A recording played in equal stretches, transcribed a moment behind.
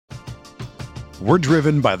We're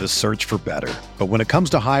driven by the search for better. But when it comes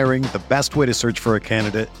to hiring, the best way to search for a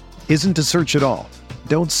candidate isn't to search at all.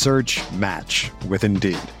 Don't search, match with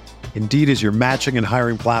Indeed. Indeed is your matching and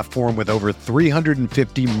hiring platform with over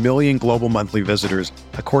 350 million global monthly visitors,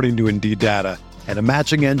 according to Indeed data, and a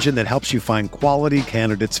matching engine that helps you find quality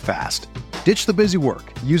candidates fast. Ditch the busy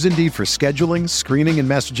work. Use Indeed for scheduling, screening, and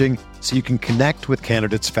messaging so you can connect with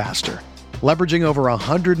candidates faster. Leveraging over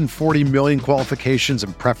 140 million qualifications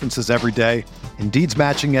and preferences every day, Indeed's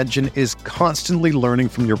matching engine is constantly learning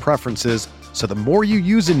from your preferences, so the more you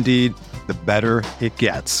use Indeed, the better it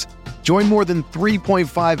gets. Join more than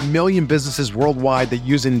 3.5 million businesses worldwide that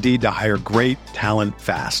use Indeed to hire great talent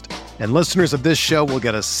fast. And listeners of this show will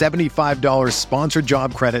get a $75 sponsored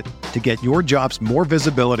job credit to get your jobs more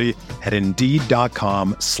visibility at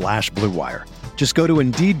Indeed.com/Blue Wire. Just go to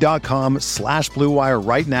Indeed.com/Blue Wire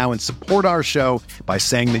right now and support our show by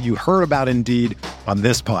saying that you heard about Indeed on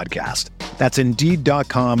this podcast. That's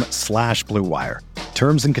Indeed.com/Blue Wire.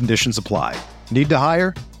 Terms and conditions apply. Need to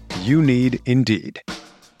hire? You need Indeed.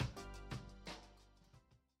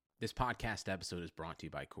 This podcast episode is brought to you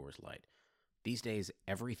by Coors Light. These days,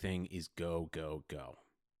 everything is go, go, go.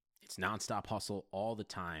 It's nonstop hustle all the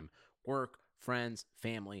time. Work, friends,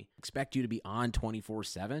 family, expect you to be on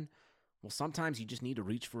 24/7. Well, sometimes you just need to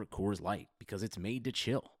reach for a Coors Light because it's made to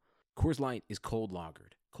chill. Coors Light is cold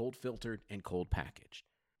lagered, cold filtered, and cold packaged.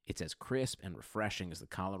 It's as crisp and refreshing as the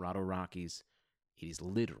Colorado Rockies. It is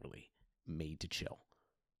literally made to chill.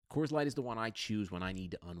 Coors Light is the one I choose when I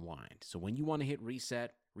need to unwind. So when you want to hit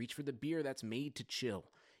reset, reach for the beer that's made to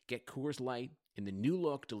chill. Get Coors Light in the new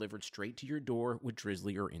look delivered straight to your door with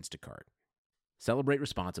Drizzly or Instacart. Celebrate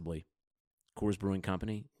responsibly. Coors Brewing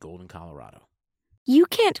Company, Golden, Colorado. You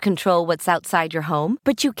can't control what's outside your home,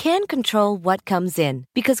 but you can control what comes in.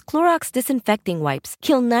 Because Clorox disinfecting wipes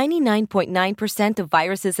kill 99.9% of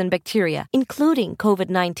viruses and bacteria, including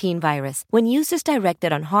COVID-19 virus, when used as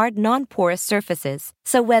directed on hard, non-porous surfaces.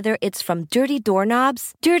 So whether it's from dirty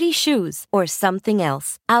doorknobs, dirty shoes, or something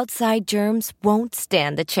else, outside germs won't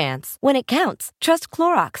stand a chance. When it counts, trust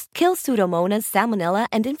Clorox. Kill Pseudomonas, Salmonella,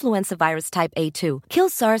 and influenza virus type A2. Kill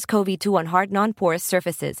SARS-CoV-2 on hard, non-porous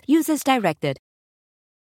surfaces. Use as directed.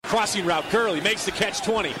 Crossing route, Gurley makes the catch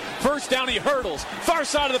 20. First down, he hurdles. Far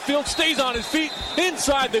side of the field, stays on his feet.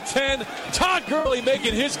 Inside the 10, Todd Gurley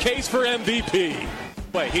making his case for MVP.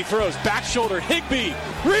 He throws back shoulder. Higbee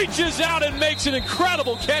reaches out and makes an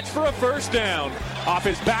incredible catch for a first down. Off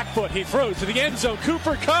his back foot, he throws to the end zone.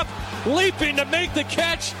 Cooper Kupp leaping to make the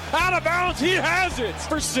catch. Out of bounds, he has it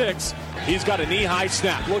for 6. He's got a knee-high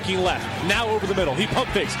snap, looking left. Now over the middle. He pump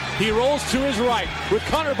fakes. He rolls to his right with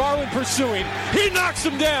Connor Barwin pursuing. He knocks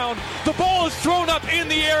him down. The ball is thrown up in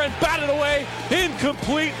the air and batted away.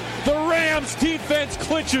 Incomplete. The Rams defense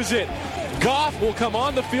clinches it. Goff will come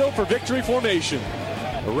on the field for victory formation.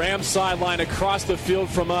 The Rams sideline across the field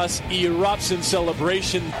from us erupts in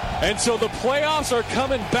celebration. And so the playoffs are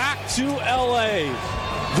coming back to LA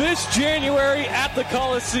this January at the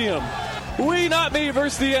Coliseum. We not me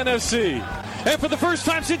versus the NFC. And for the first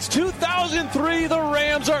time since 2003, the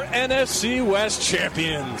Rams are NFC West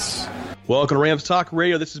champions. Welcome to Rams Talk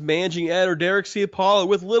Radio. This is managing editor Derek C. Apollo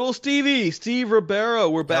with little Stevie, Steve Ribeiro.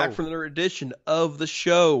 We're back for another edition of the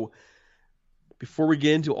show. Before we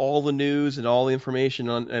get into all the news and all the information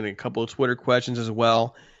and a couple of Twitter questions as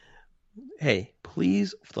well, hey,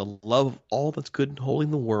 please, for the love of all that's good and holy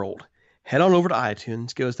in the world, head on over to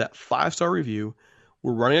iTunes, give us that 5-star review.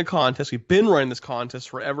 We're running a contest. We've been running this contest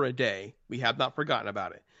forever a day. We have not forgotten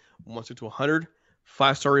about it. Once we get to 100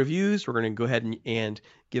 5-star reviews, we're going to go ahead and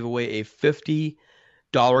give away a $50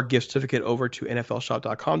 gift certificate over to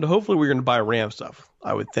NFLshop.com. Hopefully we're going to buy Ram stuff,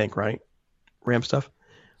 I would think, right? Ram stuff?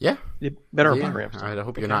 Yeah. You better buy Ram stuff. I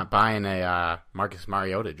hope you're not buying a Marcus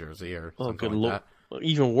Mariota jersey or something like that.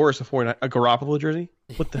 Even worse, a Garoppolo jersey?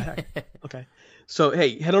 What the heck? Okay. So,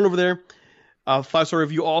 hey, head on over there. 5-star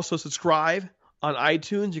review. Also, subscribe on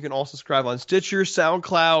iTunes. You can also subscribe on Stitcher,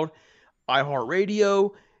 SoundCloud, iHeartRadio,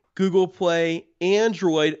 Google Play,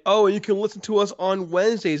 Android. Oh, and you can listen to us on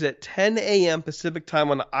Wednesdays at 10 a.m. Pacific time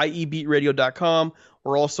on IEBeatRadio.com.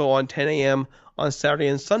 We're also on 10 a.m. on Saturday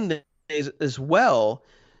and Sundays as well.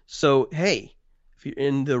 So, hey, if you're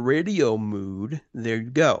in the radio mood, there you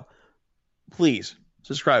go. Please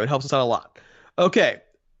subscribe. It helps us out a lot. Okay.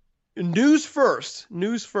 News first.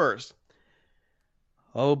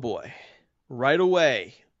 Oh, boy. Right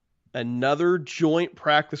away, another joint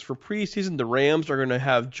practice for preseason. The Rams are going to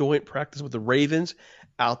have joint practice with the Ravens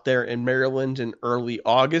out there in Maryland in early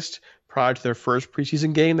August prior to their first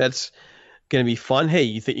preseason game. That's going to be fun. Hey,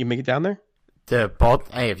 you think you make it down there?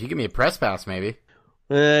 Hey, if you give me a press pass, maybe.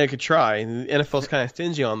 I could try. The NFL's kind of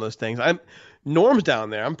stingy on those things. Norm's down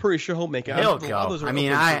there. I'm pretty sure he'll make it. He'll go. I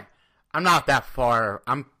mean, I'm not that far.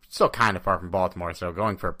 I'm still kind of far from Baltimore, so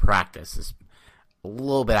going for a practice is a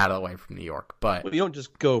little bit out of the way from New York. But you don't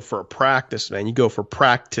just go for a practice, man. You go for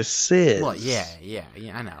practices. Well, yeah,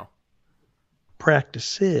 I know.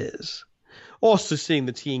 Practices. Also, seeing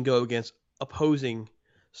the team go against opposing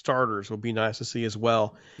starters will be nice to see as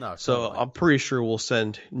well. No, so totally. I'm pretty sure we'll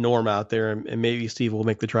send Norm out there, and maybe Steve will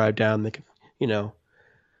make the drive down. They can,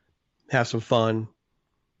 have some fun,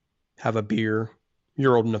 have a beer.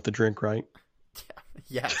 You're old enough to drink, right?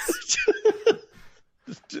 Yes.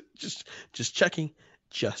 just checking.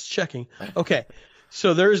 Okay,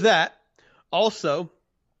 so there's that. Also,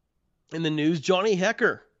 in the news, Johnny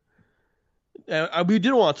Hekker. We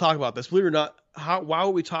didn't want to talk about this. Believe it or not, why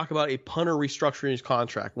would we talk about a punter restructuring his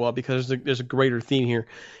contract? Well, because there's a greater theme here.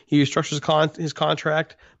 He restructures his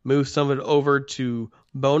contract, moves some of it over to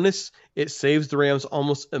bonus. It saves the Rams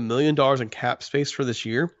almost $1 million in cap space for this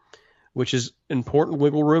year, which is important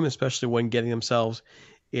wiggle room, especially when getting themselves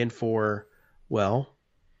in for,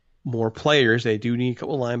 more players. They do need a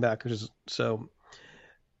couple of linebackers. So,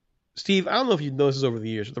 Steve, I don't know if you've noticed this over the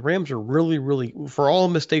years, but the Rams are really, really, for all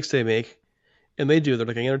the mistakes they make, and they do, they're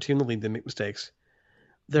like any other team in the league that make mistakes,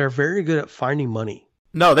 they're very good at finding money.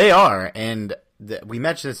 No, they are. And we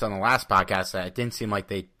mentioned this on the last podcast, that it didn't seem like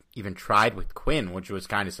they even tried with Quinn, which was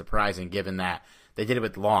kind of surprising given that they did it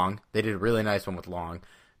with Long. They did a really nice one with Long.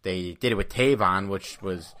 They did it with Tavon, which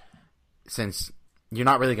was, since you're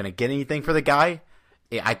not really going to get anything for the guy,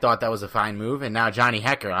 I thought that was a fine move. And now Johnny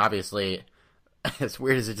Hekker, obviously, as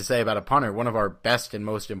weird as it to say about a punter, one of our best and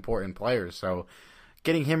most important players. So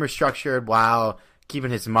getting him restructured while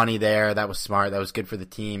keeping his money there, that was smart. That was good for the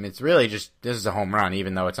team. It's really just, this is a home run,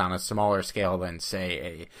 even though it's on a smaller scale than,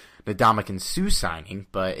 say, a Ndamukong Suh signing.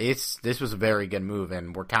 But this was a very good move,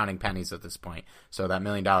 and we're counting pennies at this point. So that $1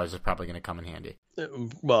 million is probably going to come in handy.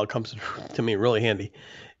 Well, it comes to me really handy.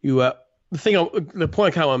 The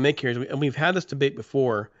point I kind of want to make here is, and we've had this debate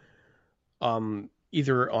before,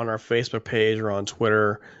 either on our Facebook page or on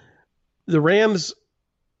Twitter. The Rams,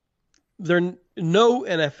 no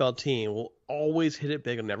NFL team will always hit it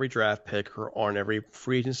big on every draft pick or on every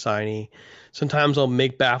free agent signing. Sometimes they'll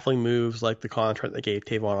make baffling moves like the contract they gave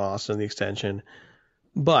Tavon Austin, the extension.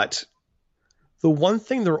 But the one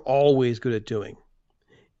thing they're always good at doing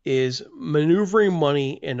is maneuvering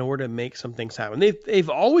money in order to make some things happen. They've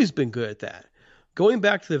always been good at that. Going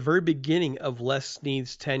back to the very beginning of Les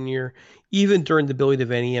Snead's tenure, even during the Billy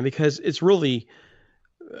Devaney, because it's really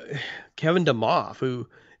Kevin DeMoff, who,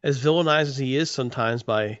 as villainized as he is sometimes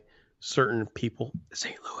by certain people,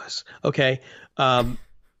 St. Louis,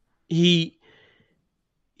 he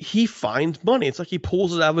finds money. It's like he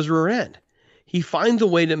pulls it out of his rear end. He finds a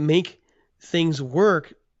way to make things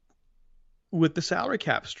work with the salary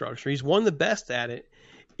cap structure. He's one of the best at it.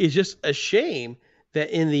 It's just a shame that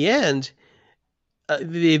in the end,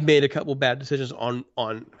 they've made a couple bad decisions on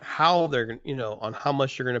how they're, on how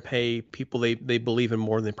much you're going to pay people they believe in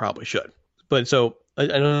more than they probably should. But so I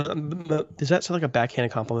don't know, does that sound like a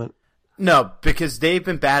backhanded compliment? No, because they've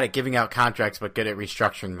been bad at giving out contracts, but good at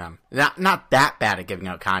restructuring them. Not that bad at giving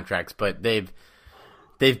out contracts, but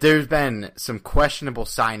there's been some questionable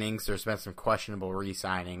signings. There's been some questionable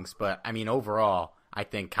re-signings. But, I mean, overall, I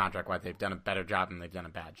think contract-wise, they've done a better job than they've done a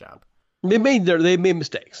bad job. They made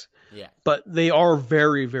mistakes. Yeah. But they are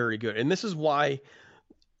very, very good. And this is why,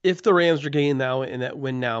 if the Rams are getting now in that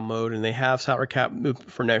win-now mode and they have salary cap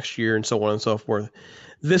for next year and so on and so forth,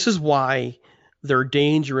 this is why they're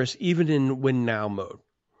dangerous even in win-now mode.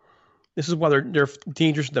 This is why they're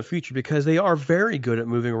dangerous in the future, because they are very good at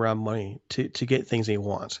moving around money to get things they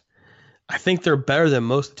want. I think they're better than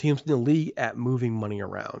most teams in the league at moving money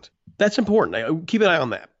around. That's important. Keep an eye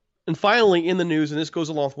on that. And finally, in the news, and this goes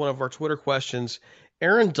along with one of our Twitter questions,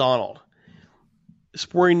 Aaron Donald.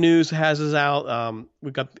 Sporting News has us out.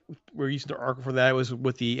 We're using the article for that. It was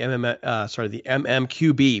with the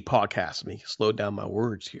MMQB podcast. Let me slow down my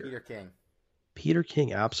words here. Peter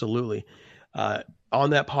King, absolutely. On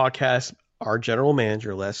that podcast, our general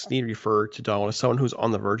manager, Les Snead, referred to Donald as someone who's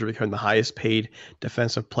on the verge of becoming the highest paid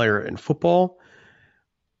defensive player in football.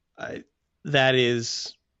 That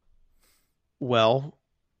is, well,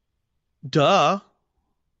 duh.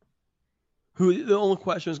 The only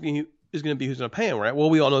question is going to be who's going to pay him, right? Well,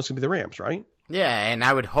 we all know it's going to be the Rams, right? Yeah, and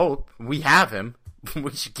I would hope we have him.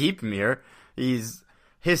 We should keep him here. His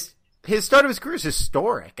start of his career is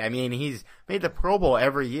historic. I mean, he's made the Pro Bowl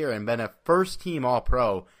every year and been a first-team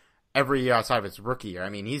All-Pro every year outside of his rookie year. I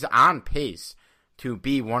mean, he's on pace to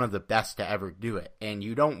be one of the best to ever do it. And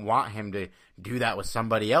you don't want him to do that with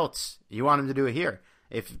somebody else. You want him to do it here.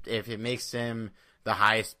 If it makes him the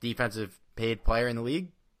highest defensive paid player in the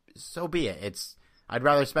league, so be it. I'd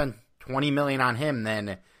rather spend $20 million on him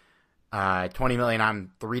than $20 million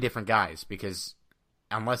on 3 different guys, because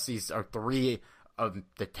unless these are 3 of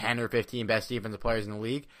the 10 or 15 best defensive players in the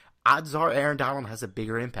league, odds are Aaron Donald has a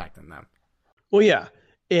bigger impact than them. Well, yeah.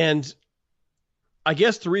 And I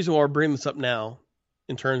guess the reason why we're bringing this up now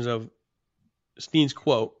in terms of Snead's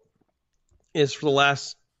quote is for the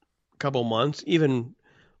last couple of months, even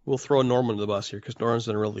we'll throw Norman to the bus here because Norman's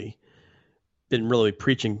been really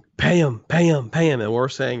preaching, pay him, and we're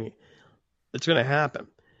saying it's going to happen.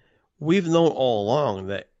 We've known all along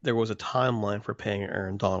that there was a timeline for paying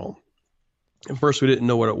Aaron Donald. At first, we didn't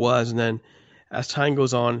know what it was, and then as time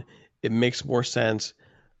goes on, it makes more sense.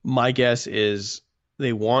 My guess is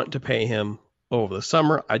they want to pay him over the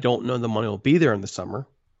summer. I don't know the money will be there in the summer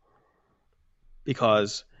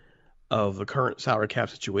because of the current salary cap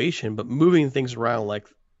situation, but moving things around like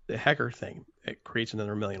the Hecker thing, it creates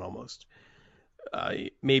another $1 million almost.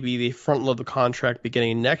 Maybe they front load the contract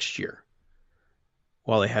beginning next year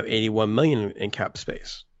while they have $81 million in cap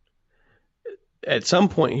space. At some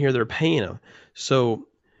point here, they're paying him. So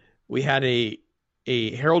we had a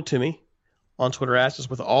Harold Timmy on Twitter asked us,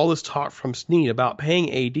 with all this talk from Snead about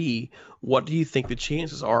paying AD, what do you think the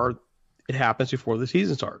chances are it happens before the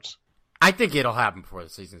season starts? I think it'll happen before the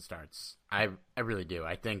season starts. I really do.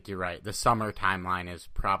 I think you're right. The summer timeline is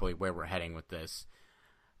probably where we're heading with this.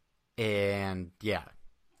 And I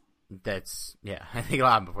think it'll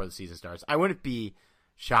happen before the season starts. I wouldn't be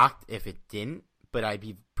shocked if it didn't, but I'd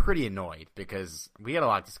be pretty annoyed because we got to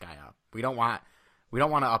lock this guy up. We don't want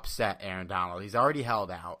to upset Aaron Donald. He's already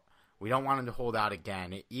held out. We don't want him to hold out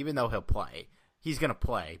again, even though he'll play. He's going to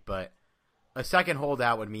play, but a second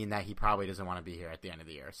holdout would mean that he probably doesn't want to be here at the end of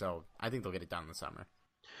the year. So I think they'll get it done in the summer.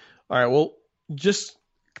 All right, well, just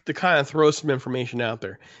to kind of throw some information out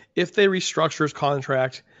there, if they restructure his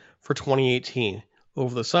contract for 2018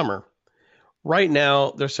 over the summer, right now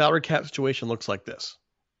their salary cap situation looks like this.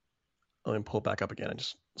 Let me pull it back up again. I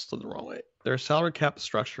just slid the wrong way. Their salary cap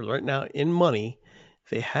structure right now in money,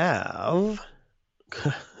 they have...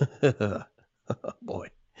 boy,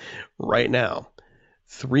 right now,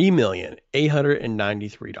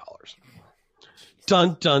 $3,893,000.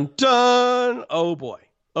 Dun dun dun! Oh boy.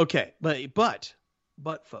 Okay, but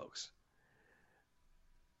folks,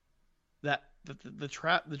 that the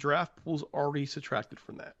draft pool's already subtracted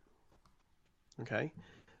from that. Okay,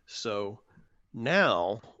 so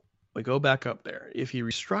now we go back up there. If you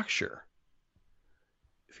restructure,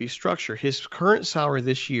 his current salary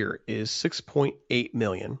this year is $6.8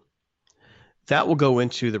 million. That will go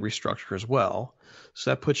into the restructure as well. So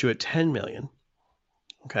that puts you at $10 million.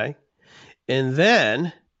 Okay. And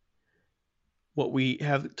then what we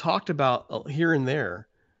have talked about here and there,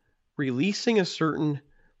 releasing a certain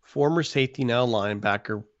former safety, now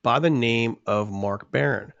linebacker by the name of Mark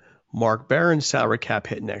Barron. Mark Barron's salary cap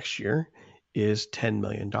hit next year is $10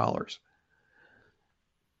 million.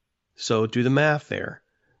 So do the math there.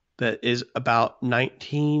 That is about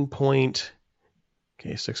 16.8,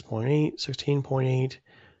 16.8.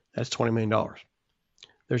 That's $20 million.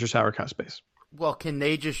 There's your salary cap space. Well, can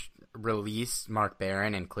they just release Mark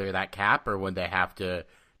Barron and clear that cap, or would they have to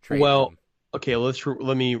trade him? Okay,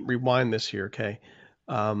 let me rewind this here, okay?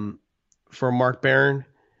 For Mark Barron,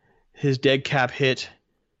 his dead cap hit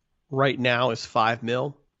right now is $5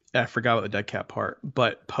 million. I forgot about the dead cap part.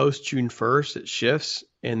 But post June 1st, it shifts,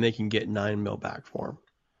 and they can get $9 million back for him.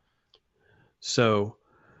 So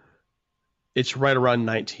it's right around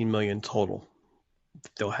 $19 million total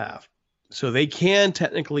they'll have. So they can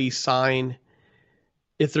technically sign,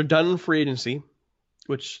 if they're done in free agency,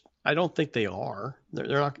 which I don't think they are. They're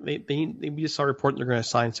not. They just saw a report they're going to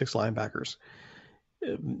sign 6 linebackers.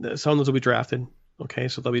 Some of those will be drafted. Okay,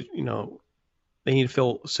 so they'll be, they need to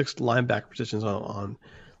fill 6 linebacker positions on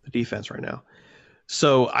the defense right now.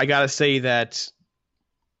 So I got to say that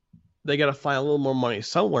they got to find a little more money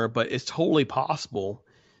somewhere, but it's totally possible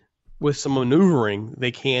with some maneuvering, they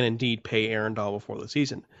can indeed pay Aaron Donald before the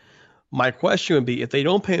season. My question would be, if they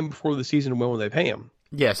don't pay him before the season, when will they pay him?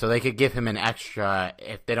 Yeah, so they could give him an extra,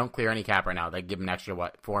 if they don't clear any cap right now, they give him an extra,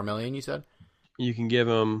 $4 million, you said? You can give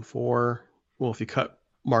him if you cut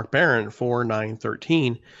Mark Barron, 4, 9,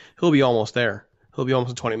 13, he'll be almost there. He'll be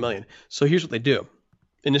almost at $20 million. So here's what they do.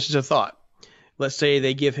 And this is a thought. Let's say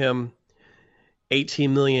they give him $18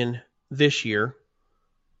 million this year.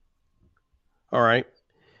 All right.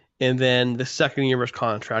 And then the second year of his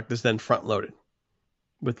contract is then front loaded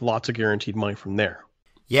with lots of guaranteed money from there.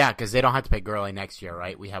 Yeah, because they don't have to pay Gurley next year,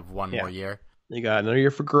 right? We have one more year. You got another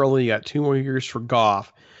year for Gurley. You got 2 more years for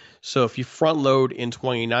Goff. So if you front load in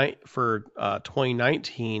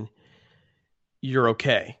 2019, you're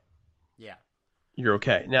okay. Yeah. You're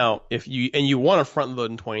okay. Now, if you want to front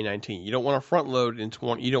load in 2019, you don't want to front load in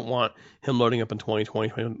you don't want him loading up in 2020,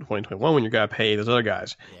 2021 when you're going to pay those other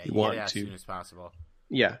guys. Yeah, you want get it as to soon as possible.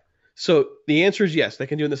 Yeah. So the answer is yes, they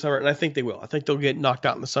can do it in the summer, and I think they will. I think they'll get knocked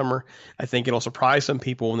out in the summer. I think it'll surprise some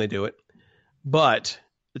people when they do it, but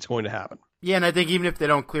it's going to happen. Yeah, and I think even if they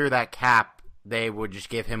don't clear that cap, they would just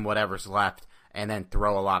give him whatever's left and then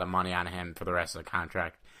throw a lot of money on him for the rest of the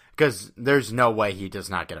contract. Because there's no way he does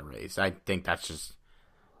not get a raise. I think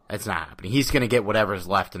it's not happening. He's going to get whatever's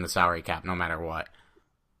left in the salary cap no matter what.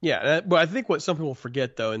 Yeah, but I think what some people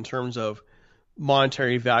forget, though, in terms of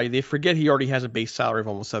monetary value, they forget he already has a base salary of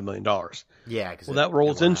almost $7 million. Yeah, well, that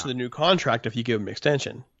rolls into the new contract if you give him an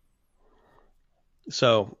extension.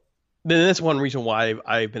 So then that's one reason why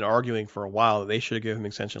I've been arguing for a while that they should have given him an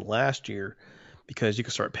extension last year, because you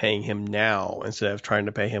can start paying him now instead of trying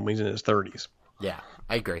to pay him when he's in his 30s. Yeah,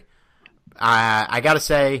 I agree. I got to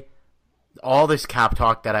say, all this cap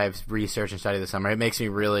talk that I've researched and studied this summer, it makes me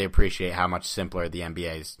really appreciate how much simpler the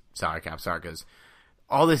NBA's salary caps are, because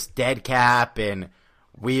all this dead cap and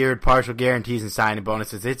weird partial guarantees and signing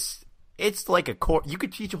bonuses, it's like a course. You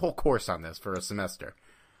could teach a whole course on this for a semester.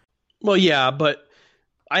 Well, yeah, but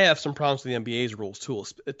I have some problems with the NBA's rules too,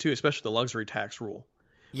 especially the luxury tax rule.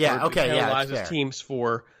 Yeah, okay, yeah, that's fair. It penalizes teams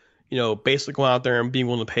for, basically going out there and being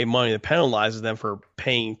willing to pay money. It penalizes them for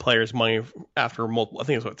paying players money after multiple, I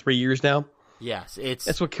think it's 3 years now? Yes,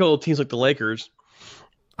 that's what killed teams like the Lakers.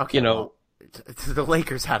 Okay, well, the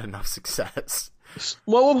Lakers had enough success.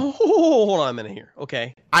 Well, hold on a minute here,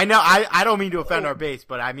 okay? I know, I don't mean to offend our base,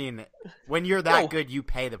 but I mean, when you're that good, you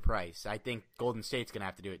pay the price. I think Golden State's going to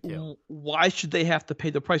have to do it too. Why should they have to pay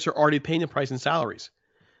the price? They're already paying the price in salaries.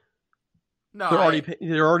 No,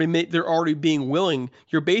 they're already being willing.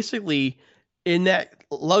 You're basically in that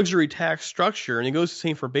luxury tax structure, and it goes the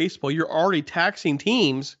same for baseball. You're already taxing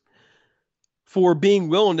teams for being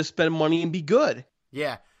willing to spend money and be good.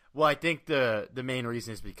 Yeah. Well, I think the main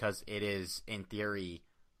reason is because it is, in theory,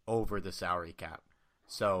 over the salary cap.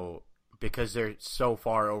 So, because they're so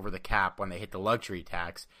far over the cap when they hit the luxury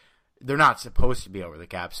tax, they're not supposed to be over the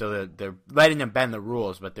cap. So they're letting them bend the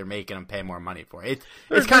rules, but they're making them pay more money for it.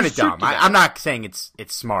 It's kind of dumb. I'm not saying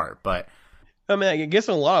it's smart, but I mean, I guess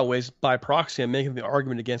in a lot of ways, by proxy, I'm making the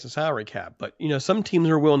argument against the salary cap. But some teams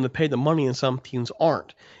are willing to pay the money, and some teams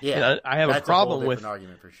aren't. Yeah, and I have a problem with an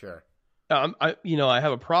argument for sure. I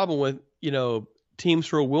have a problem with teams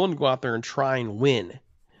who are willing to go out there and try and win,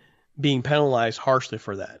 being penalized harshly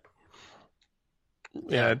for that.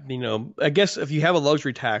 Yeah, I guess if you have a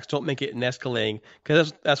luxury tax, don't make it an escalating,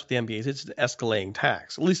 because that's what the NBA is. It's an escalating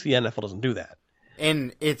tax. At least the NFL doesn't do that.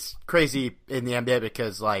 And it's crazy in the NBA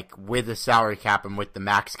because, like, with the salary cap and with the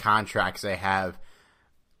max contracts they have,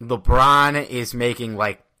 LeBron is making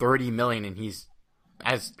like $30 million, and he's,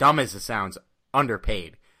 as dumb as it sounds,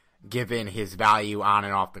 underpaid given his value on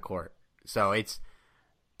and off the court. So it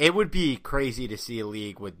would be crazy to see a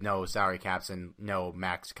league with no salary caps and no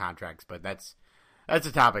max contracts, but that's a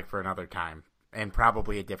topic for another time and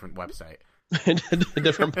probably a different website. A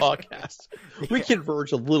different podcast. We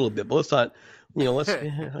converge a little bit, but let's not,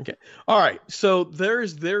 okay. All right. So there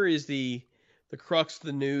is the crux of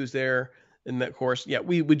the news there. And of course, yeah,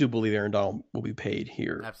 we do believe Aaron Donald will be paid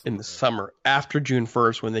here in the summer after June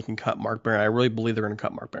 1st when they can cut Mark Barron. I really believe they're going to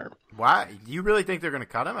cut Mark Barron. Why? Do you really think they're going to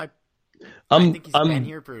cut him? I think he's been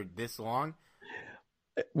here for this long.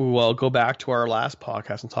 Well, go back to our last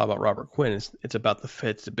podcast and talk about Robert Quinn. It's about the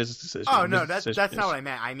fit, the business decision. Oh, no, that's not what I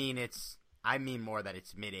meant. I mean more that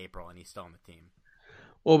it's mid-April and he's still on the team.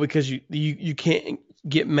 Well, because you can't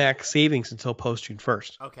get max savings until post June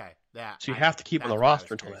 1st. Okay, so you have to keep on the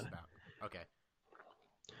roster until then. Okay.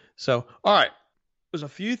 So, all right, there's a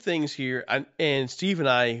few things here, and Steve and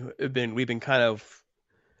I we've been kind of.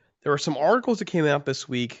 There were some articles that came out this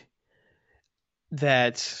week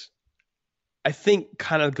that I think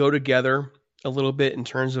kind of go together a little bit in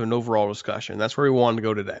terms of an overall discussion. That's where we wanted to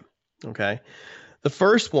go today. Okay, the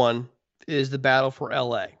first one is the battle for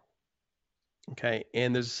LA. Okay,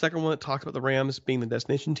 and there's a second one that talks about the Rams being the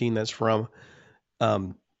destination team. That's from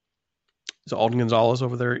is Alden Gonzalez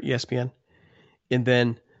over there at ESPN. And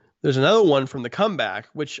then there's another one from The Comeback,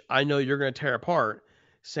 which I know you're going to tear apart,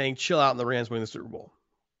 saying chill out and the Rams win the Super Bowl.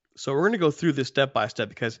 So we're going to go through this step by step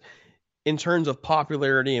because in terms of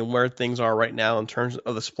popularity and where things are right now, in terms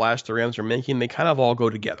of the splash the Rams are making, they kind of all go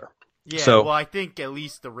together. Yeah, well, I think at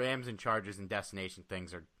least the Rams and Chargers and destination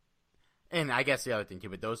things are, and I guess the other thing too,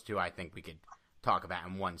 but those two I think we could talk about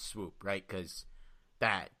in one swoop, right? Because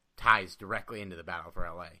that ties directly into the battle for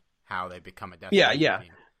LA, how they become a destination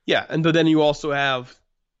team. Yeah, but then you also have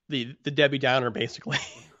the Debbie Downer, basically,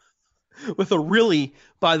 with a really,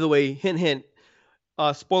 by the way, hint, hint,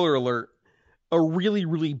 spoiler alert, a really,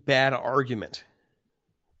 really bad argument.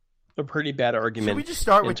 A pretty bad argument. Can we just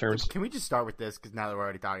start with this? Because now that we're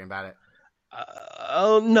already talking about it.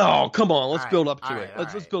 Oh no! Come on, let's build up to it.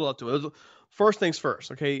 Let's build up to it. First things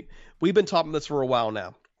first, okay? We've been talking this for a while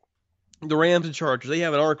now. The Rams and Chargers. They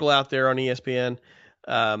have an article out there on ESPN.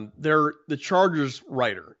 They're the Chargers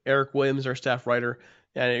writer, Eric Williams, their staff writer,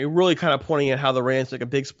 and it really kind of pointing at how the Rams take a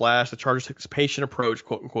big splash. The Chargers take this patient approach,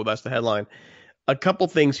 quote unquote. That's the headline. A couple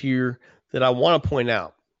things here that I want to point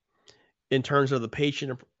out in terms of the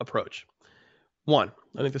patient approach. One,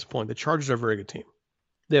 I think at this point, the Chargers are a very good team.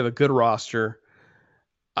 They have a good roster.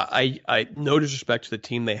 I no disrespect to the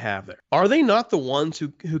team they have there. Are they not the ones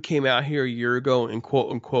who came out here a year ago and quote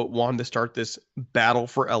unquote wanted to start this battle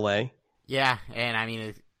for LA? Yeah, and I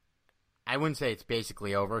mean, I wouldn't say it's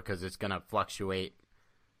basically over because it's going to fluctuate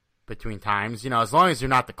between times. You know, as long as you're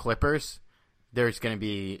not the Clippers, there's going to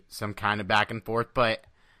be some kind of back and forth, but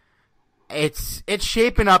it's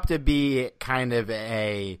shaping up to be kind of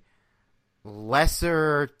a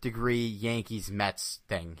lesser degree Yankees-Mets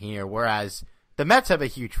thing here, whereas the Mets have a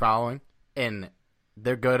huge following, and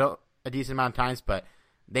they're good a decent amount of times, but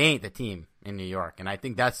they ain't the team in New York, and I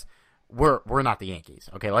think we're not the Yankees.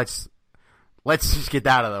 Okay, let's just get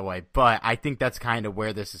that out of the way, but I think that's kind of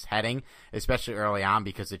where this is heading, especially early on,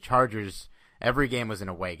 because the Chargers, every game was an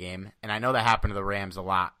away game, and I know that happened to the Rams a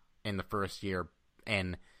lot in the first year,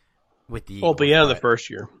 and with the Eagles. Well, the end of the first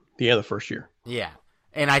year. Yeah.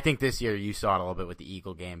 And I think this year you saw it a little bit with the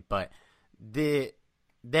Eagle game, but they,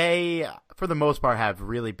 for the most part, have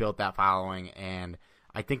really built that following, and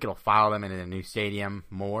I think it'll follow them in a new stadium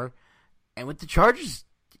more. And with the Chargers,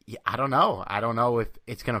 I don't know. I don't know if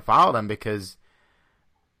it's going to follow them because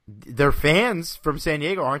their fans from San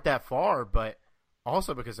Diego aren't that far, but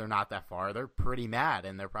also because they're not that far, they're pretty mad,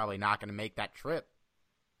 and they're probably not going to make that trip.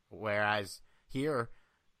 Whereas here,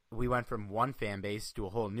 we went from one fan base to a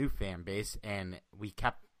whole new fan base, and we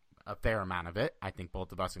kept a fair amount of it. I think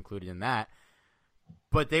both of us included in that.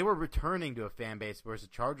 But they were returning to a fan base, whereas the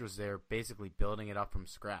Chargers, they're basically building it up from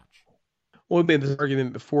scratch. Well, we made this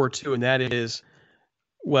argument before, too, and that is,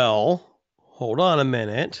 well, hold on a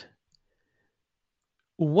minute.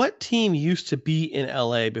 What team used to be in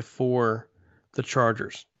LA before the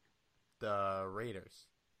Chargers? The Raiders.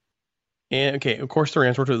 And, okay, of course, the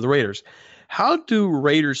Rams were to the Raiders. How do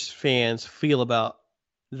Raiders fans feel about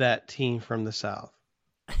that team from the South?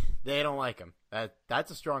 They don't like them.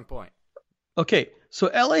 That's a strong point. Okay, so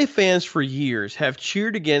LA fans for years have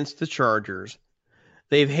cheered against the Chargers.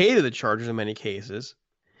 They've hated the Chargers in many cases.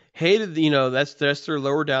 Hated, that's their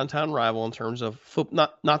lower downtown rival in terms of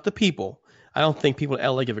not the people. I don't think people in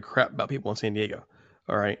LA give a crap about people in San Diego.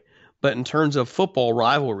 All right, but in terms of football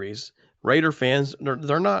rivalries, Raider fans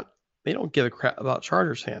they don't give a crap about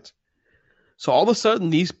Chargers fans. So all of a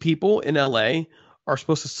sudden, these people in LA are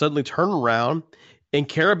supposed to suddenly turn around and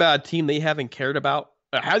care about a team they haven't cared about,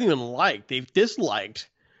 haven't even liked, they've disliked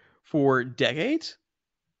for decades.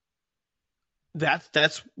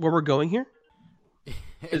 That's where we're going here.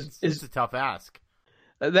 It's a tough ask.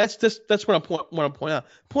 That's what I want to point out.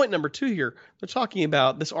 Point number 2 here, they're talking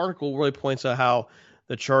about, this article really points out how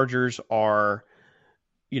the Chargers are,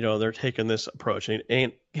 they're taking this approach.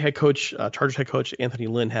 And Chargers head coach Anthony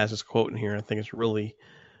Lynn has this quote in here. I think it's really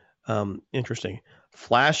interesting.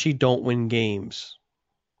 Flashy don't win games.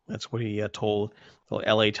 That's what he told the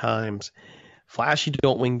LA Times. Flashy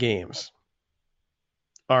don't win games.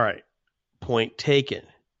 All right. Point taken.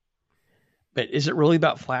 But is it really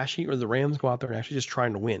about flashy, or the Rams go out there and actually just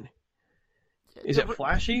trying to win? Is it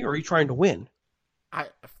flashy, or are you trying to win?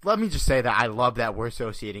 Let me just say that I love that we're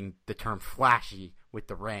associating the term flashy with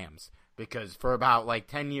the Rams, because for about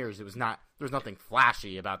 10 years there was nothing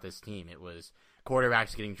flashy about this team. It was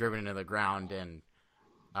quarterbacks getting driven into the ground and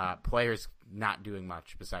players not doing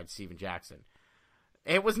much besides Steven Jackson.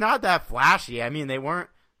 It was not that flashy. I mean, they weren't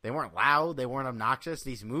loud, they weren't obnoxious.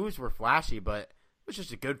 These moves were flashy, but it was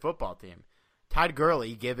just a good football team. Todd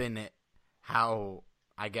Gurley, given how,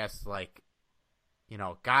 I guess,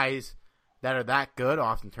 guys that are that good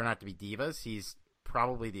often turn out to be divas, he's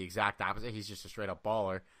probably the exact opposite. He's just a straight-up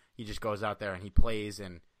baller. He just goes out there and he plays,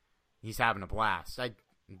 and he's having a blast.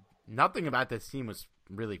 Nothing about this team was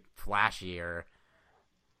really flashy or,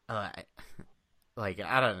 I don't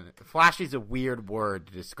know. Flashy is a weird word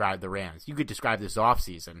to describe the Rams. You could describe this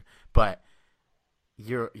offseason, but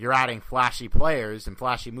you're adding flashy players and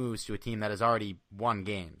flashy moves to a team that has already won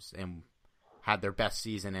games and had their best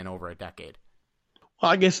season in over a decade.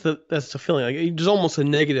 Well, I guess that's the feeling. Like, there's almost a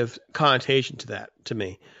negative connotation to that to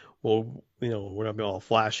me. Well, we're not being all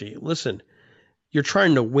flashy. Listen, you're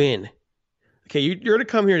trying to win. Okay, you're going to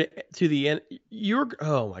come here to the end.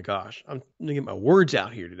 Oh my gosh, I'm going to get my words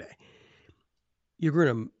out here today.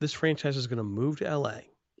 This franchise is going to move to LA.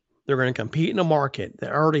 They're going to compete in a market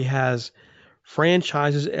that already has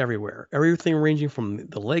franchises everywhere. Everything ranging from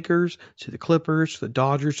the Lakers to the Clippers to the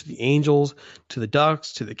Dodgers to the Angels to the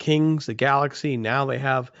Ducks to the Kings, the Galaxy. Now they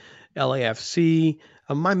have LAFC.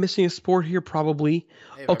 Am I missing a sport here? Probably.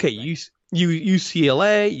 Okay,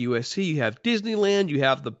 UCLA, USC, you have Disneyland, you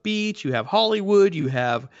have the beach, you have Hollywood, you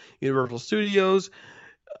have Universal Studios.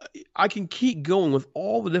 I can keep going with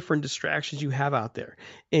all the different distractions you have out there.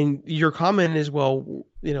 And your comment is, well,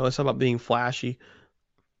 it's about being flashy.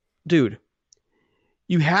 Dude,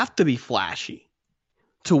 you have to be flashy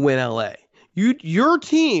to win LA. Your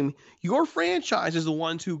team, your franchise is the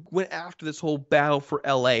ones who went after this whole battle for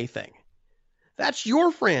LA thing. That's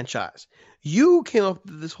your franchise. You came up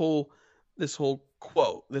with this whole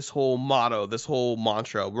quote, this whole motto, this whole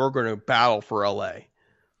mantra. We're going to battle for LA.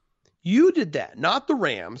 You did that, not the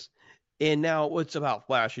Rams. And now it's about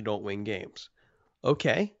flashy, don't win games.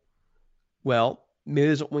 Okay. Well, maybe it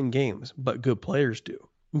doesn't win games, but good players do.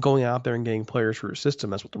 Going out there and getting players for your system.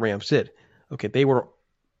 That's what the Rams did. Okay, they were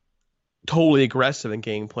totally aggressive in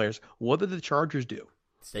getting players. What did the Chargers do?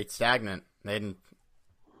 Stayed stagnant. They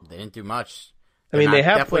didn't do much. They have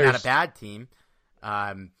definitely players. Not a bad team.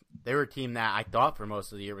 They were a team that I thought for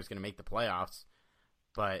most of the year was going to make the playoffs,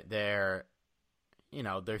 but their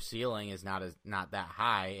ceiling is not that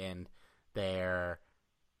high, and they're,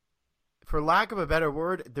 for lack of a better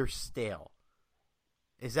word, they're stale.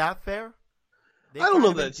 Is that fair? I don't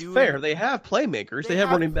know that it's fair. They have playmakers. They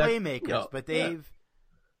have running back playmakers, but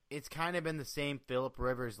it's kind of been the same Phillip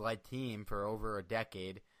Rivers led team for over a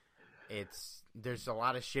decade. There's a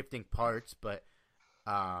lot of shifting parts, but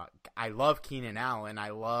I love Keenan Allen. I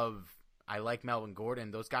like Melvin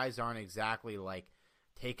Gordon. Those guys aren't exactly like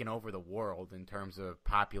taking over the world in terms of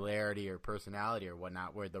popularity or personality or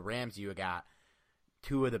whatnot. Where the Rams, you got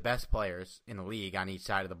two of the best players in the league on each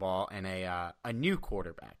side of the ball and a new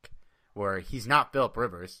quarterback. Where he's not Phillip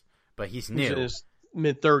Rivers, but he's new. He's in his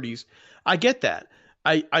mid-30s. I get that.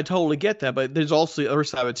 I totally get that, but there's also the other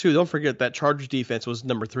side of it, too. Don't forget that Chargers defense was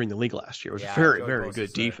number 3 in the league last year. It was a very, very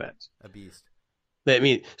good defense. A beast.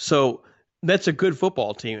 So that's a good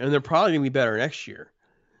football team, and they're probably going to be better next year,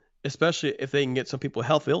 especially if they can get some people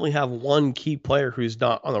healthy. They only have one key player who's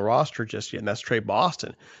not on the roster just yet, and that's Trey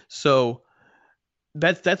Boston. So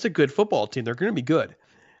that's a good football team. They're going to be good.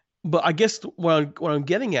 But I guess what I'm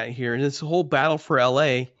getting at here is this whole battle for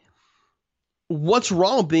LA. What's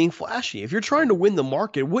wrong with being flashy? If you're trying to win the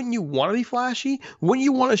market, wouldn't you want to be flashy? Wouldn't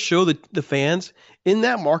you want to show the fans in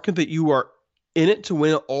that market that you are in it to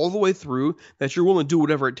win it all the way through, that you're willing to do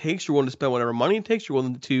whatever it takes, you're willing to spend whatever money it takes, you're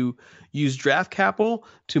willing to use draft capital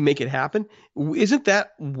to make it happen? Isn't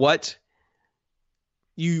that what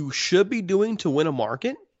you should be doing to win a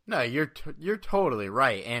market? No, you're totally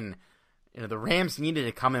right. And the Rams needed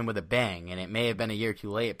to come in with a bang, and it may have been a year too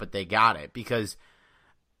late, but they got it because,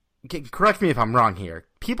 correct me if I'm wrong here,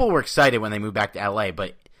 people were excited when they moved back to LA,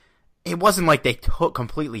 but it wasn't like they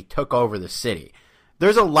completely took over the city.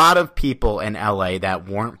 There's a lot of people in LA that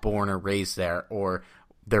weren't born or raised there, or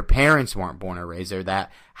their parents weren't born or raised there,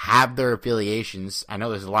 that have their affiliations. I know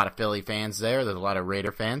there's a lot of Philly fans there. There's a lot of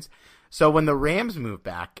Raider fans. So when the Rams moved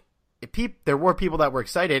back, there were people that were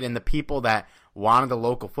excited, and the people that wanted the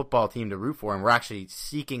local football team to root for and were actually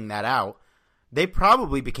seeking that out, they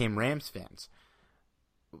probably became Rams fans.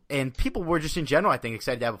 And people were just in general, I think,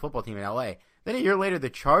 excited to have a football team in LA. Then a year later, the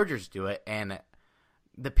Chargers do it, and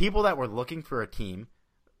the people that were looking for a team,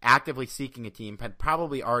 actively seeking a team, had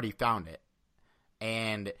probably already found it.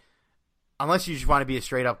 And unless you just want to be a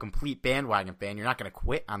straight-up complete bandwagon fan, you're not going to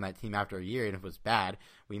quit on that team after a year, and if it was bad.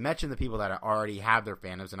 We mentioned the people that already have their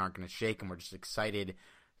fandoms and aren't going to shake them. We're just excited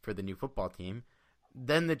for the new football team.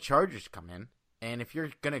 Then the Chargers come in, and if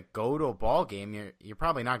you're going to go to a ball game, you're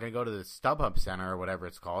probably not going to go to the StubHub Center or whatever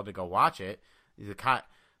it's called to go watch it.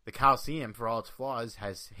 The Coliseum, for all its flaws,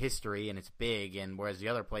 has history and it's big, and whereas the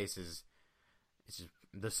other place is just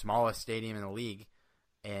the smallest stadium in the league,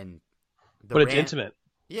 it's intimate.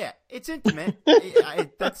 Yeah, it's intimate.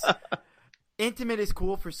 That's intimate is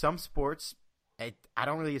cool for some sports. I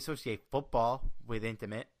don't really associate football with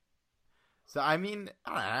intimate. So I mean, I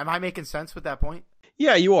don't know, am I making sense with that point?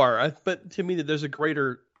 Yeah, you are. But to me, that there's a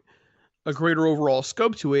greater overall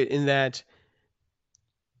scope to it, in that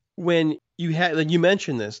when you have, like you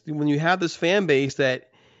mentioned this, when you have this fan base that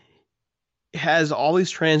has all these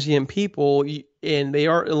transient people, and a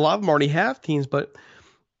lot of them already have teams, but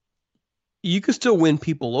you can still win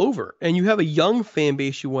people over. And you have a young fan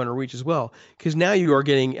base you want to reach as well. Because now you are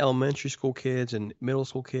getting elementary school kids and middle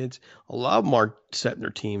school kids. A lot of them aren't setting their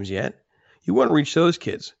teams yet. You want to reach those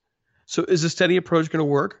kids. So is the steady approach going to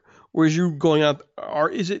work? Or is you going up, or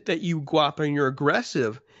is it that you go out there and you're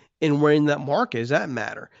aggressive in winning that market? Does that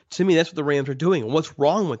matter? To me, that's what the Rams are doing. And what's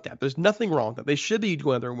wrong with that? There's nothing wrong with that. They should be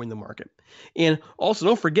going out there and win the market. And also,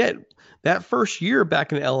 don't forget, that first year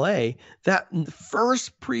back in LA, that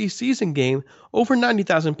first preseason game, over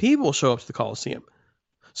 90,000 people show up to the Coliseum.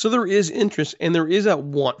 So there is interest and there is a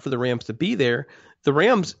want for the Rams to be there. The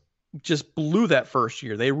Rams just blew that first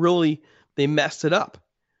year. They messed it up.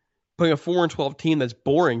 Putting a 4-12 team that's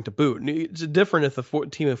boring to boot. It's different if the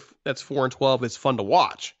team that's 4-12 is fun to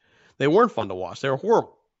watch. They weren't fun to watch. They were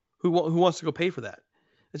horrible. Who wants to go pay for that?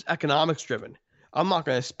 It's economics driven. I'm not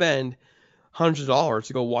going to spend hundreds of dollars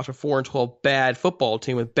to go watch a 4-12 bad football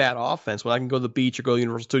team with bad offense when I can go to the beach or go to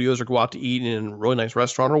Universal Studios or go out to eat in a really nice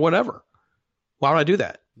restaurant or whatever. Why would I do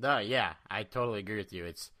that? Yeah, I totally agree with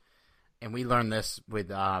you. And we learned this with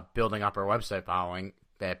building up our website following,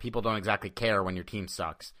 that people don't exactly care when your team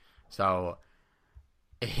sucks. So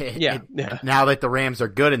now that the Rams are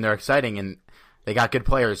good and they're exciting and they got good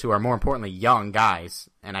players who are more importantly young guys,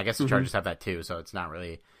 and I guess the Chargers have that too, so it's not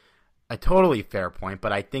really a totally fair point,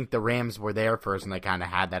 but I think the Rams were there first and they kind of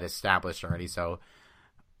had that established already. So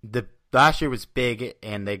the last year was big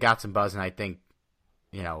and they got some buzz, and I think,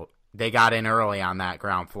 they got in early on that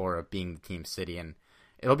ground floor of being the team city, and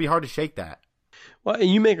it'll be hard to shake that. Well, and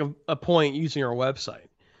you make a point using our website.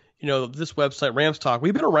 This website, Rams Talk,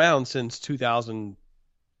 we've been around since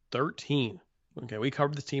 2013. Okay, we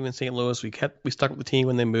covered the team in St. Louis. We stuck with the team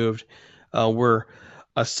when they moved. We're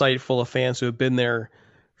a site full of fans who have been there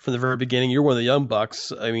from the very beginning. You're one of the young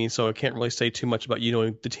bucks. I mean, so I can't really say too much about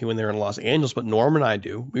knowing the team when they're in Los Angeles, but Norm and I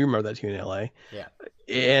do. We remember that team in LA. Yeah.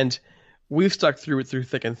 And we've stuck through it through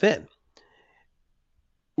thick and thin.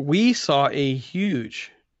 We saw a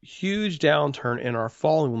huge downturn in our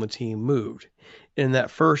following when the team moved. In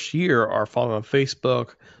that first year, our following on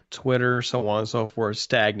Facebook, Twitter, so on and so forth,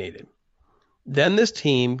 stagnated. Then this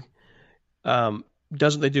team does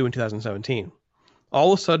what they do in 2017.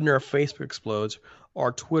 All of a sudden, our Facebook explodes,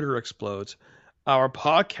 our Twitter explodes, our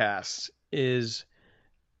podcast is,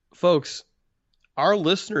 folks, our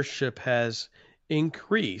listenership has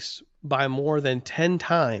increased by more than 10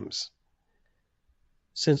 times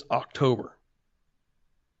since October.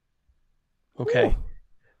 Okay.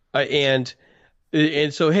 And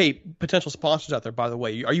so, hey, potential sponsors out there, by the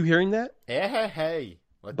way, are you hearing that? Hey.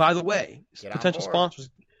 By the way, potential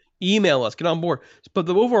sponsors, email us, get on board. But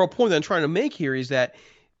the overall point that I'm trying to make here is that,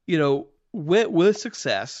 with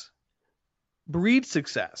success, breeds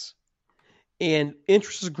success, and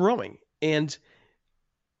interest is growing. And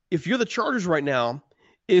if you're the Chargers right now,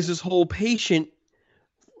 is this whole patient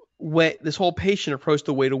approach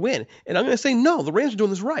the way to win? And I'm going to say no. The Rams are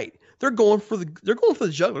doing this right. They're going for the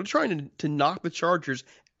jugular. They're trying to knock the Chargers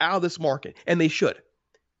out of this market, and they should.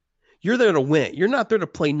 You're there to win. You're not there to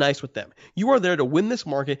play nice with them. You are there to win this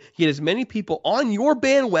market, get as many people on your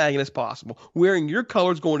bandwagon as possible, wearing your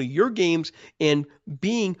colors, going to your games, and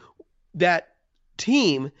being that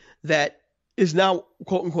team that is now,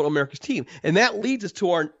 quote-unquote, America's team. And that leads us to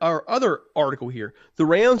our other article here. The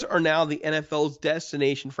Rams are now the NFL's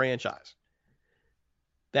destination franchise.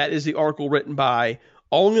 That is the article written by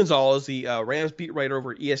Olin Gonzalez, the Rams beat writer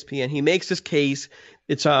over at ESPN. He makes this case.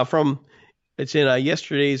 It's in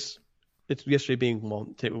yesterday's. It's yesterday being,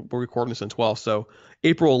 we're recording this on 12th, so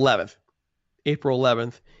April 11th,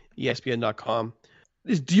 ESPN.com.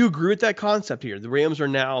 Do you agree with that concept here? The Rams are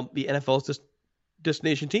now the NFL's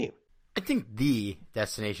destination team. I think the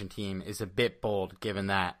destination team is a bit bold, given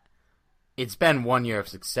that it's been 1 year of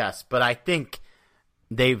success, but I think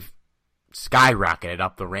they've skyrocketed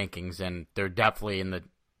up the rankings, and they're definitely in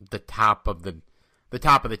the top of the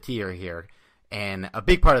tier here. And a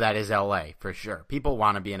big part of that is LA, for sure. People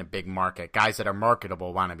want to be in a big market. Guys that are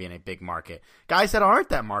marketable want to be in a big market. Guys that aren't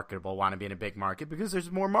that marketable want to be in a big market because there's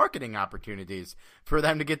more marketing opportunities for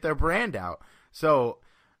them to get their brand out. So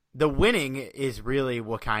the winning is really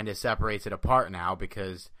what kind of separates it apart now,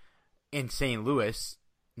 because in St. Louis,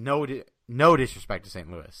 no disrespect to St.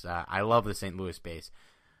 Louis. I love the St. Louis base.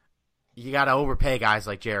 You got to overpay guys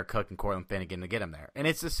like Jared Cook and Cortland Finnegan to get them there. And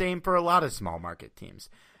it's the same for a lot of small market teams.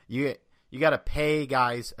 You got to pay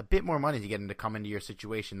guys a bit more money to get them to come into your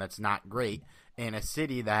situation that's not great in a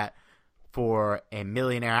city that, for a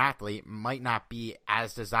millionaire athlete, might not be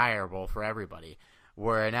as desirable for everybody.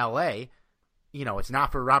 Where in LA, it's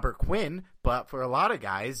not for Robert Quinn, but for a lot of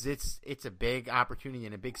guys, it's a big opportunity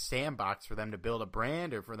and a big sandbox for them to build a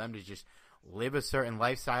brand or for them to just live a certain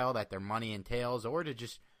lifestyle that their money entails, or to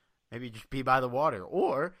just maybe just be by the water,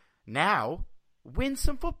 or now win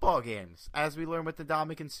some football games, as we learned with the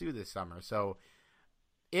Ndamukong Suh this summer. So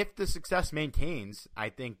if the success maintains, I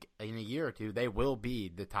think in a year or two, they will be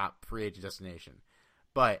the top free agent destination.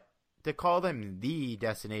 But to call them the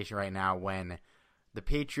destination right now when the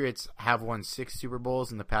Patriots have won 6 Super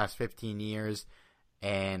Bowls in the past 15 years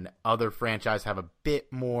and other franchises have a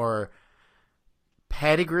bit more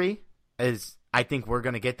pedigree, as I think we're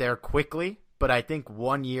going to get there quickly. But I think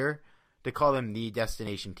 1 year to call them the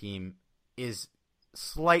destination team is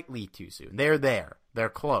slightly too soon. They're there. They're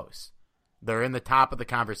close. They're in the top of the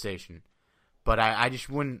conversation. But I just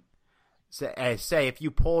wouldn't say if you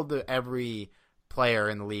polled every player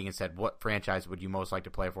in the league and said, what franchise would you most like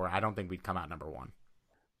to play for, I don't think we'd come out number 1.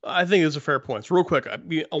 I think it's a fair point. So real quick, I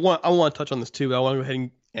want to touch on this too. I want to go ahead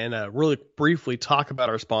and really briefly talk about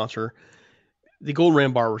our sponsor, the Golden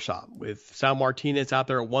Ram Barbershop, with Sal Martinez out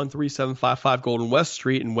there at 13755 Golden West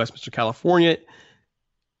Street in Westminster, California,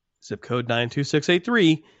 zip code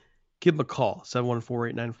 92683. Give him a call,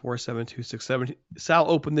 714-894-7267. Sal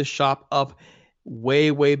opened this shop up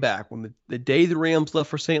way back. When the day the Rams left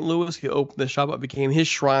for St. Louis, he opened the shop up, became his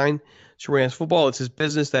shrine to Rams football. It's his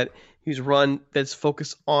business that he's run that's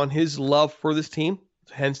focused on his love for this team,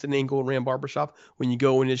 hence the name Golden Ram Barbershop. When you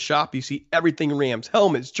go in his shop, you see everything Rams,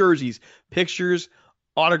 helmets, jerseys, pictures,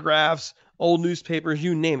 autographs, old newspapers,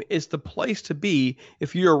 you name it. It's the place to be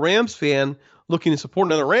if you're a Rams fan looking to support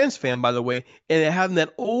another Rams fan, by the way, and having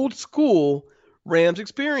that old school Rams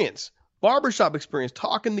experience. Barbershop experience,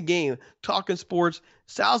 talking the game, talking sports.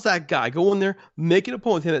 Sal's that guy. Go in there, make an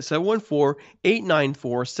appointment with him at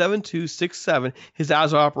 714-894-7267. His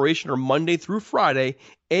hours of operation are Monday through Friday,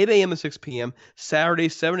 8 a.m. to 6 p.m., Saturday,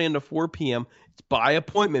 7 a.m. to 4 p.m. It's by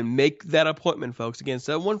appointment. Make that appointment, folks. Again,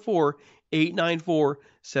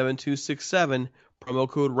 714-894-7267, promo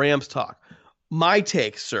code RAMSTALK. My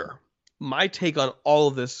take, sir, my take on all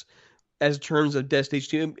of this as terms of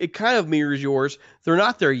destination, it kind of mirrors yours. They're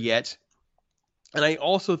not there yet. And I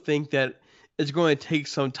also think that it's going to take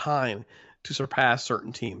some time to surpass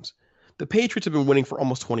certain teams. The Patriots have been winning for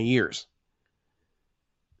almost 20 years.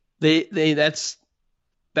 It's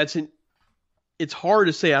hard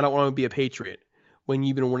to say I don't want to be a Patriot when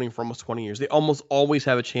you've been winning for almost 20 years. They almost always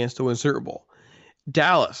have a chance to win Super Bowl.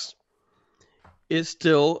 Dallas is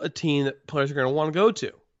still a team that players are going to want to go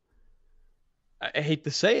to. I hate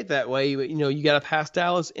to say it that way, but you got to pass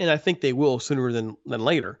Dallas, and I think they will sooner than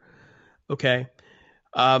later. Okay.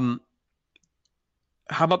 How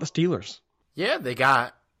about the Steelers? Yeah,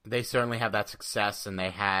 they certainly have that success, and they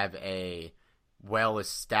have a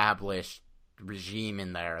well-established regime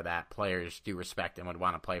in there that players do respect and would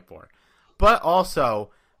want to play for. But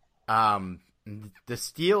also, the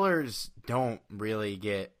Steelers don't really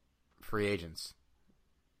get free agents,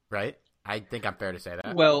 right? I think I'm fair to say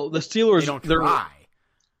that. Well, the Steelers, they don't try.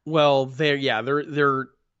 Well, their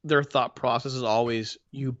thought process is always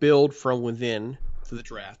you build from within to the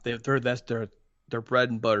draft. That's their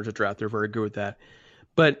bread and butter to draft. They're very good with that.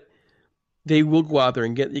 But they will go out there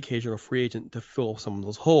and get the occasional free agent to fill some of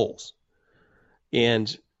those holes.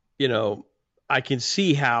 And, I can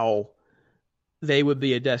see how they would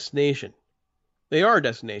be a destination. They are a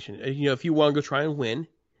destination. If you want to go try and win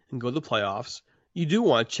and go to the playoffs, you do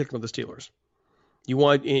want to check with the Steelers.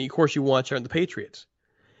 Of course, you want to check with the Patriots.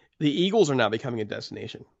 The Eagles are now becoming a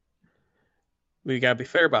destination. We got to be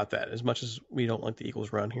fair about that, as much as we don't like the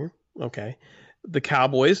Eagles around here. Okay. The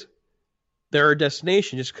Cowboys, they're a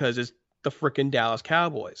destination just because it's the frickin' Dallas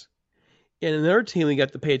Cowboys. And another team we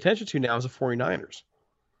got to pay attention to now is the 49ers.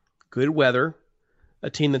 Good weather, a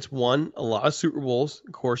team that's won a lot of Super Bowls.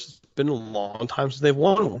 Of course, it's been a long time since they've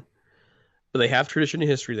won one. But they have tradition and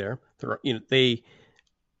history there. They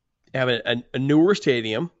have a newer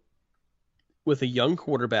stadium with a young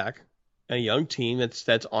quarterback and a young team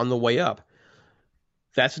that's on the way up.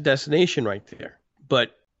 That's a destination right there.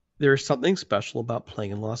 But there's something special about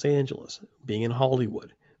playing in Los Angeles, being in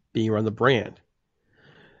Hollywood, being around the brand.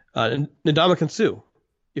 Ndamukong Suh,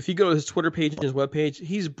 if you go to his Twitter page and his webpage,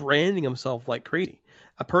 he's branding himself like crazy.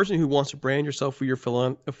 A person who wants to brand yourself for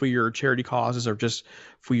your charity causes or just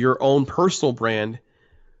for your own personal brand,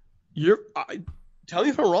 tell me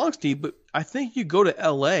if I'm wrong, Steve, but I think you go to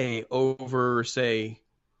L.A. over, say,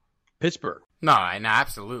 Pittsburgh. No,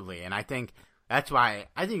 absolutely. And I think that's why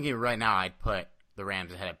I think right now I'd put the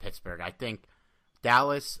Rams ahead of Pittsburgh. I think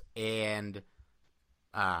Dallas and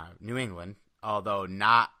New England, although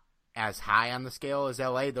not as high on the scale as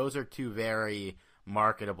L.A., those are two very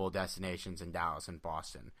marketable destinations in Dallas and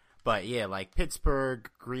Boston. But yeah, like Pittsburgh,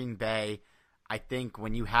 Green Bay, I think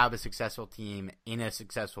when you have a successful team in a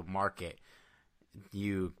successful market,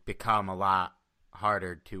 you become a lot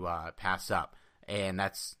harder to pass up. And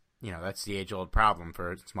that's the age-old problem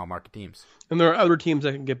for small market teams. And there are other teams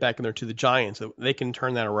that can get back in there to the Giants. That they can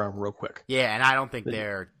turn that around real quick. Yeah, and I don't think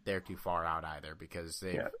they're too far out either because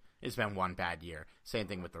it's been one bad year. Same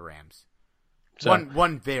thing with the Rams. So,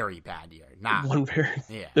 one very bad year. Not one very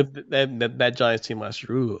that Giants team last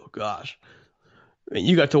year. Ooh, gosh.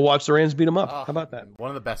 You got to watch the Rams beat them up. How about that? One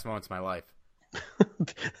of the best moments of my life.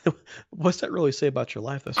 What's that really say about your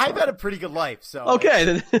life? I've had a pretty good life, so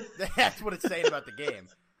okay. That's what it's saying about the game.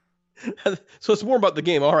 So it's more about the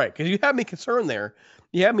game, all right? Because you have me concerned there.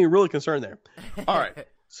 You have me really concerned there. All right.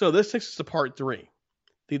 So this takes us to part 3.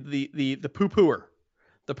 The poo-pooer,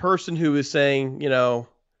 the person who is saying,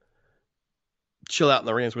 chill out and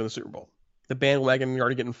the Rams win the Super Bowl. The bandwagon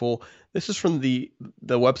already getting full. This is from the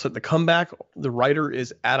website The Comeback. The writer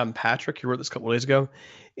is Adam Patrick. He wrote this a couple of days ago.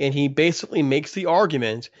 And he basically makes the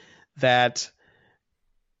argument that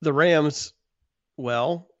the Rams,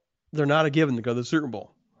 well, they're not a given to go to the Super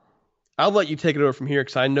Bowl. I'll let you take it over from here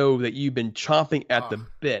because I know that you've been chomping at the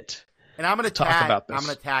bit. And I'm going to talk about this. I'm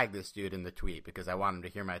going to tag this dude in the tweet because I want him to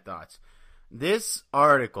hear my thoughts. This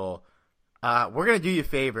article, we're going to do you a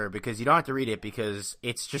favor because you don't have to read it because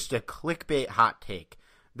it's just a clickbait hot take.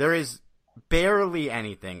 There is barely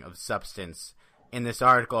anything of substance in this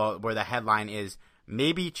article where the headline is,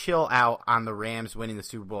 maybe chill out on the Rams winning the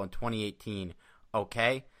Super Bowl in 2018,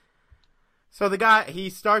 okay? So the guy, he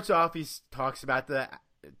starts off, he talks about the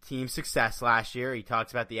team's success last year. He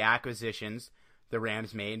talks about the acquisitions the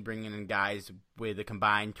Rams made, bringing in guys with a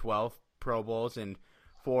combined 12 Pro Bowls and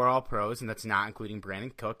 4 All-Pros, and that's not including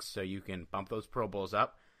Brandon Cooks, so you can bump those Pro Bowls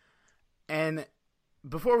up. And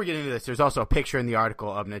before we get into this, there's also a picture in the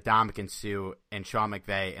article of Ndamukong Suh and Sean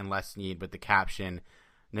McVay and Les Snead with the caption,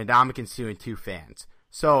 Ndamukong Suh and 2 fans.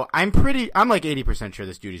 So I'm like 80% sure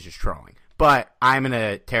this dude is just trolling, but I'm going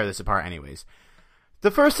to tear this apart anyways.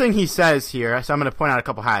 The first thing he says here, so I'm going to point out a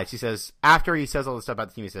couple highlights. He says, after he says all this stuff about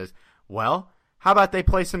the team, he says, well, how about they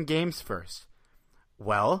play some games first?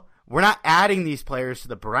 Well, we're not adding these players to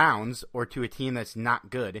the Browns or to a team that's not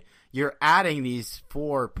good. You're adding these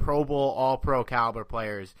 4 Pro Bowl, All-Pro caliber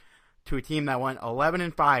players to a team that went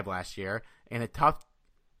 11-5 last year in a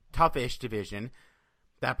toughish division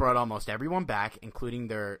that brought almost everyone back, including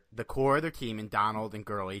the core of their team in Donald and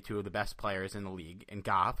Gurley, 2 of the best players in the league, and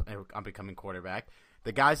Goff, an becoming quarterback.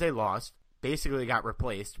 The guys they lost basically got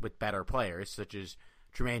replaced with better players, such as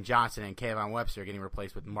Jermaine Johnson and Kayvon Webster getting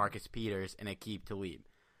replaced with Marcus Peters and Aqib Talib.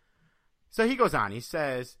 So he goes on.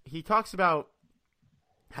 He talks about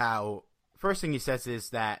how, first thing he says is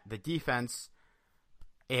that the defense,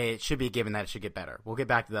 it should be given that it should get better. We'll get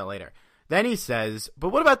back to that later. Then he says, but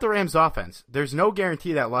what about the Rams offense? There's no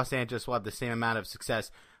guarantee that Los Angeles will have the same amount of success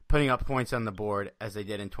putting up points on the board as they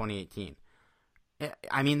did in 2018.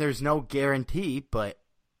 I mean, there's no guarantee, but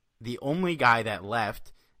the only guy that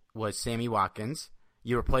left was Sammy Watkins.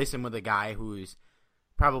 You replace him with a guy who's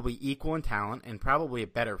probably equal in talent and probably a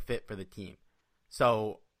better fit for the team.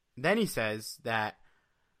 So then he says that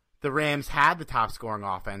the Rams had the top scoring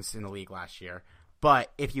offense in the league last year,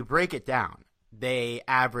 but if you break it down, they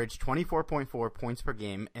averaged 24.4 points per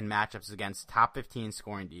game in matchups against top 15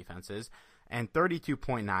 scoring defenses and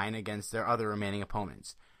 32.9 against their other remaining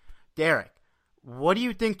opponents. Derek, what do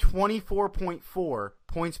you think 24.4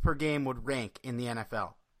 points per game would rank in the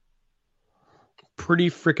NFL? Pretty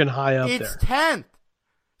freaking high up there. It's 10th.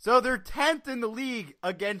 So they're 10th in the league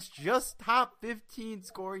against just top 15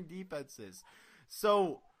 scoring defenses.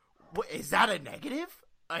 So is that a negative?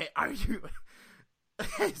 Are you...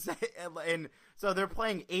 and so they're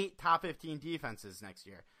playing 8 top 15 defenses next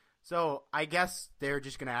year. So I guess they're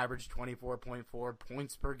just going to average 24.4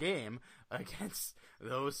 points per game against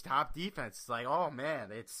those top defenses. Like, oh man,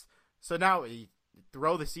 so now you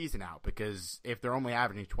throw the season out because if they're only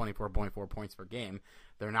averaging 24.4 points per game,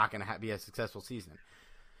 they're not going to be a successful season.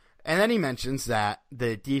 And then he mentions that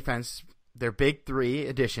the defense, their big 3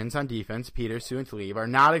 additions on defense, Peters, Suh, and Talib, are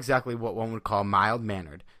not exactly what one would call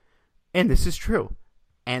mild-mannered. And this is true.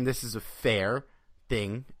 And this is a fair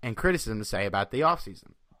thing and criticism to say about the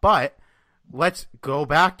offseason. But let's go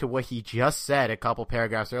back to what he just said a couple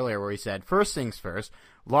paragraphs earlier where he said, first things first,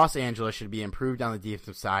 Los Angeles should be improved on the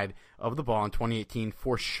defensive side of the ball in 2018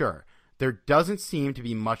 for sure. There doesn't seem to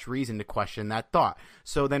be much reason to question that thought.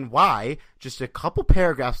 So then why, just a couple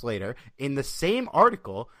paragraphs later, in the same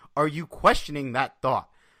article, are you questioning that thought?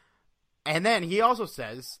 And then he also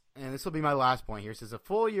says, and this will be my last point here, says a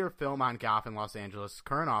full year film on Goff in Los Angeles'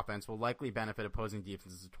 current offense will likely benefit opposing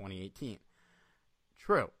defenses in 2018.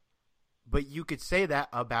 True. but you could say that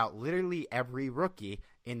about literally every rookie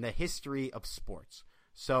in the history of sports.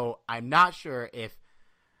 So I'm not sure if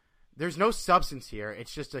there's no substance here.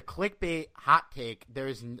 It's just a clickbait hot take.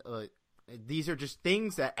 These are just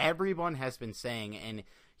things that everyone has been saying, and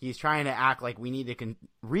he's trying to act like we need to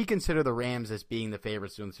reconsider the Rams as being the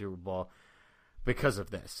favorites to win the Super Bowl because of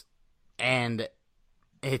this. And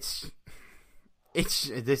this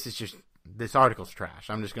article's trash.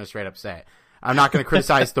 I'm just going to straight up say it. I'm not going to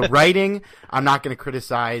criticize the writing. I'm not going to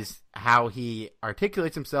criticize how he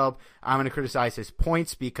articulates himself. I'm going to criticize his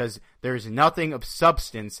points because there's nothing of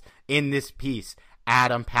substance in this piece.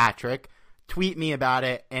 Adam Patrick, tweet me about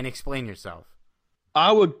it and explain yourself.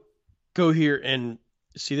 I would go here and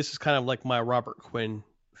see, this is kind of like my Robert Quinn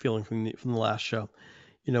feeling from the last show.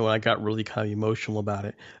 When I got really kind of emotional about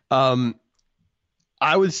it.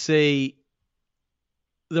 I would say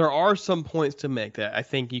there are some points to make that I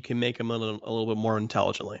think you can make them a little bit more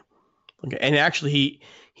intelligently. Okay, and actually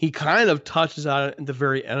he kind of touches on it at the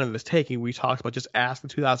very end of his taking. We talked about just ask the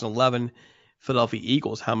 2011 Philadelphia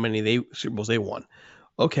Eagles how many Super Bowls they won.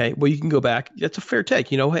 Okay, well you can go back. That's a fair take.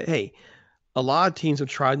 Hey, a lot of teams have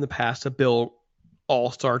tried in the past to build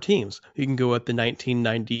all-star teams. You can go at the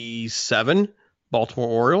 1997 Baltimore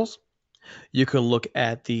Orioles. You can look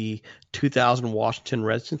at the 2000 Washington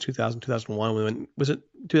Redskins, 2001. Was it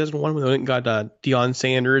 2001 when they went and got Deion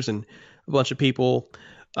Sanders and a bunch of people?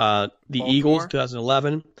 The Baltimore. Eagles,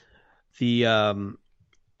 2011.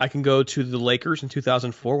 I can go to the Lakers in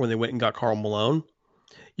 2004 when they went and got Karl Malone.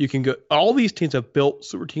 You can go. All these teams have built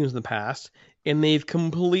super teams in the past, and they've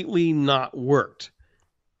completely not worked.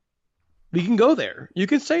 We can go there. You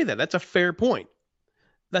can say that. That's a fair point.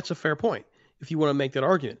 If you want to make that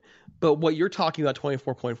argument. But what you're talking about,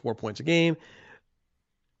 24.4 points a game,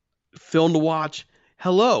 film to watch,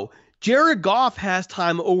 hello. Jared Goff has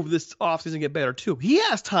time over this offseason to get better too. He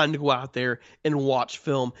has time to go out there and watch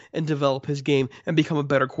film and develop his game and become a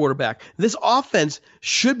better quarterback. This offense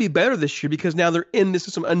should be better this year because now they're in this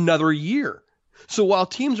system another year. So while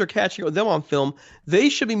teams are catching up with them on film, they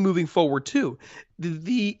should be moving forward too.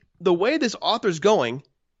 The way this author's going,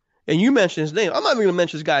 and you mentioned his name. I'm not even going to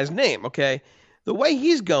mention this guy's name, okay? The way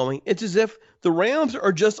he's going, it's as if the Rams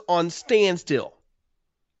are just on standstill.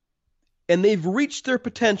 And they've reached their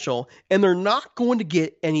potential, and they're not going to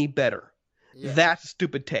get any better. Yeah. That's a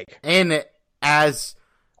stupid take. And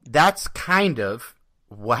that's kind of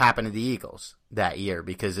what happened to the Eagles that year,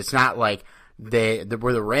 because it's not like were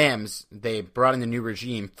the Rams, they brought in the new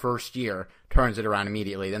regime first year, turns it around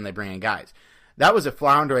immediately, then they bring in guys. That was a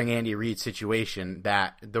floundering Andy Reid situation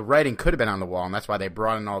that the writing could have been on the wall, and that's why they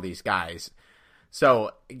brought in all these guys.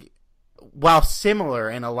 So, while similar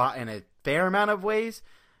in a fair amount of ways,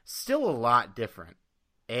 still a lot different.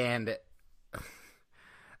 And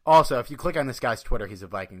also, if you click on this guy's Twitter, he's a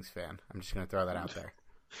Vikings fan. I'm just going to throw that out there.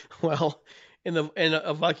 Well, and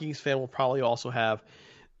a Vikings fan will probably also have,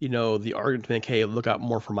 the argument to make, hey, look out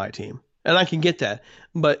more for my team. And I can get that.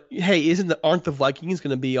 But, hey, aren't the Vikings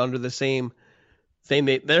going to be under the same thing?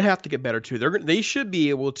 They have to get better, too. They should be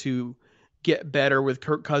able to get better with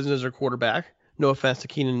Kirk Cousins as their quarterback. No offense to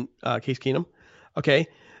Case Keenum. Okay?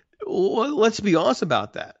 Let's be honest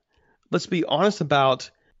about that. Let's be honest about,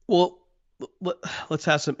 let's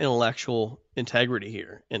have some intellectual integrity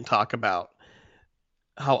here and talk about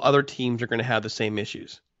how other teams are going to have the same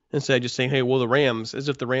issues. Instead of just saying, hey, the Rams, as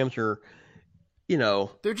if the Rams are,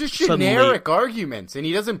 they're just generic arguments, and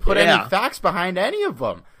he doesn't put any facts behind any of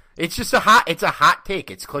them. It's just a hot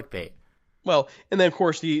take. It's clickbait. Well, and then, of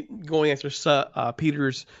course, going after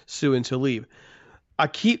Peters, Sue, and Talib. I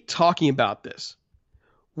keep talking about this.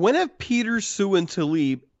 When have Peters, Sue, and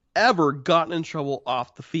Talib ever gotten in trouble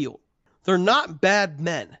off the field? They're not bad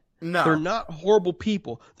men. No. They're not horrible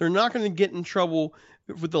people. They're not going to get in trouble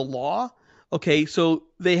with the law. Okay, so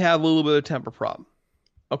they have a little bit of a temper problem.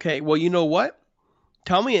 Okay, well, you know what?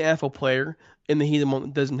 Tell me an NFL player in the heat of the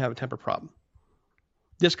moment doesn't have a temper problem.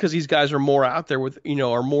 Just because these guys are more out there with,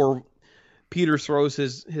 are more. Peters throws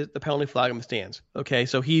the penalty flag in the stands. Okay,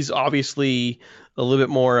 so he's obviously a little bit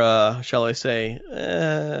more, shall I say,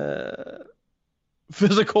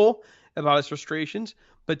 physical about his frustrations.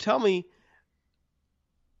 But tell me,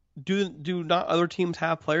 do not other teams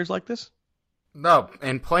have players like this? No,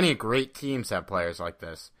 and plenty of great teams have players like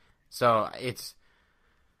this. So it's,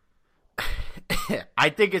 I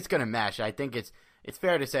think it's going to mesh. I think it's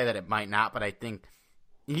fair to say that it might not, but I think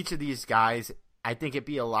each of these guys, I think it'd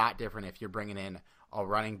be a lot different if you're bringing in a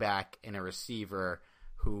running back and a receiver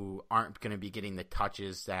who aren't going to be getting the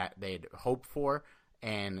touches that they'd hoped for,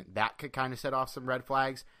 and that could kind of set off some red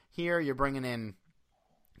flags. Here, you're bringing in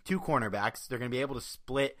two cornerbacks. They're going to be able to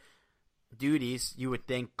split duties, you would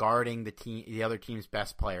think guarding the other team's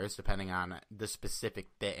best players, depending on the specific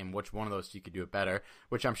fit and which one of those you could do it better,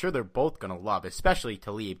 which I'm sure they're both going to love, especially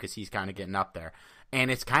Talib because he's kind of getting up there. And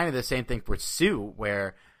it's kind of the same thing for Sue,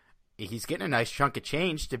 where he's getting a nice chunk of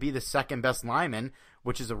change to be the second best lineman,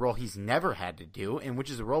 which is a role he's never had to do, and which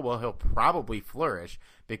is a role where he'll probably flourish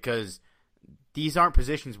because these aren't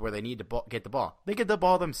positions where they need to get the ball. They get the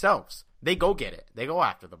ball themselves. They go get it. They go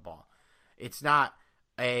after the ball. It's not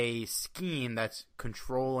a scheme that's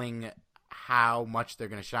controlling how much they're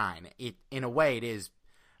going to shine. In a way, it is,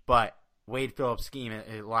 but Wade Phillips' scheme,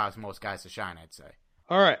 it allows most guys to shine, I'd say.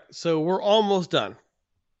 All right, so we're almost done.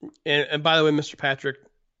 And by the way, Mr. Patrick,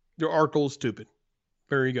 your article is stupid.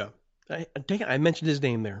 There you go. Dang it, I mentioned his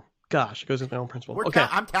name there. Gosh, it goes with my own principle. Okay.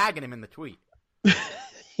 I'm tagging him in the tweet.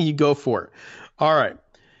 You go for it. All right.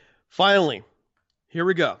 Finally, here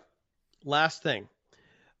we go. Last thing.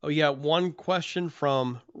 Oh, yeah, one question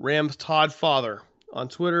from Rams Todd Father on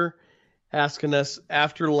Twitter asking us,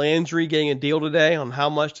 after Landry getting a deal today, on how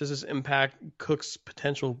much does this impact Cook's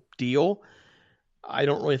potential deal? I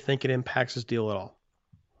don't really think it impacts his deal at all.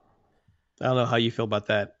 I don't know how you feel about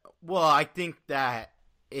that. Well, I think that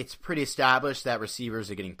it's pretty established that receivers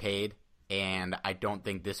are getting paid, and I don't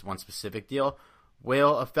think this one specific deal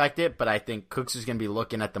will affect it, but I think Cooks is going to be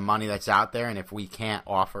looking at the money that's out there, and if we can't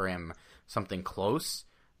offer him something close,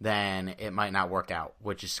 then it might not work out,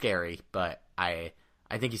 which is scary, but I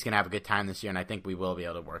think he's going to have a good time this year, and I think we will be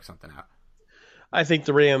able to work something out. I think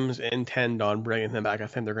the Rams intend on bringing him back. I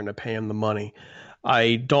think they're going to pay him the money.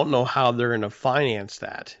 I don't know how they're going to finance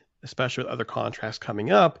that, especially with other contracts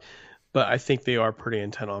coming up, but I think they are pretty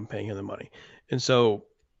intent on paying him the money. And so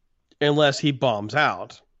unless he bombs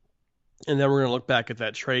out, and then we're going to look back at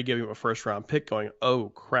that trade, giving him a first-round pick going, oh,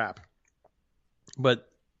 crap. But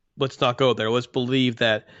let's not go there. Let's believe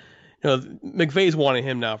that, McVay's wanted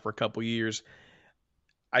him now for a couple years.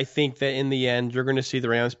 I think that in the end, you're going to see the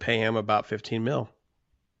Rams pay him about $15 million.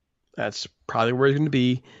 That's probably where he's going to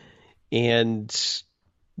be, and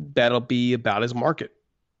that'll be about his market.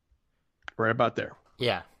 Right about there.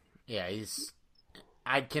 Yeah,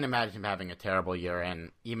 I can imagine him having a terrible year,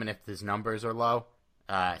 and even if his numbers are low,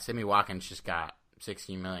 Sammy Watkins just got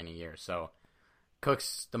 $16 million a year, so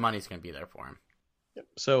Cooks, the money's going to be there for him. Yep.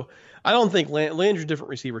 So I don't think Landry's a different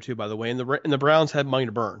receiver too, by the way, and the Browns had money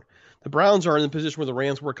to burn. The Browns are in the position where the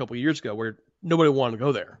Rams were a couple of years ago, where nobody wanted to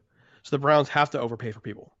go there. So the Browns have to overpay for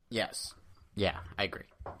people. Yes. Yeah, I agree.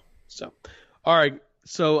 So, all right.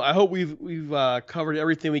 So I hope we've covered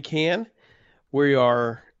everything we can. We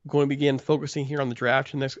are going to begin focusing here on the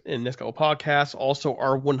draft in next couple podcasts. Also,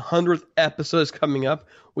 our 100th episode is coming up.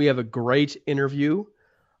 We have a great interview,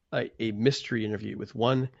 a mystery interview with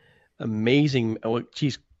one amazing. Oh,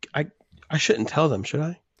 geez, I shouldn't tell them, should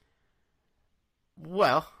I?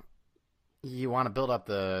 Well, you want to build up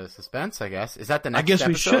the suspense, I guess. Is that the next episode? I guess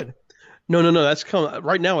we should. No. That's coming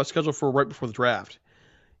right now. It's scheduled for right before the draft.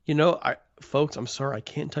 Folks, I'm sorry, I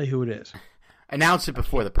can't tell you who it is. Announce it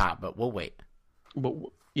before the pod, but we'll wait. But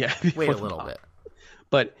yeah, wait a little bit.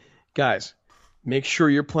 But guys, make sure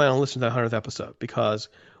you're planning on listening to that 100th episode, because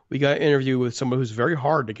we got an interview with someone who's very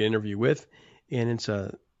hard to get an interview with, and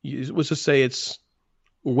let's just say it's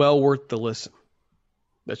well worth the listen.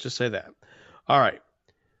 Let's just say that. All right.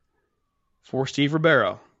 For Steve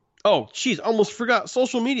Ribeiro. Oh, geez, almost forgot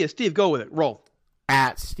social media. Steve, go with it. Roll.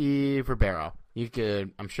 At Steve Ribeiro.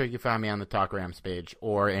 I'm sure you can find me on the Talk Rams page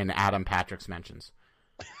or in Adam Patrick's mentions.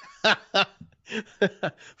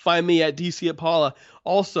 Find me at DC at Paula.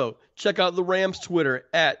 Also, check out the Rams Twitter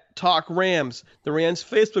at Talk Rams. The Rams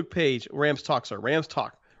Facebook page, Rams Talk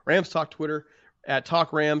Twitter at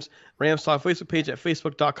Talk Rams. Rams Talk Facebook page at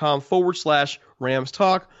facebook.com/Rams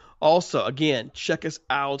Talk. Also, again, check us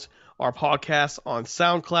out. Our podcast on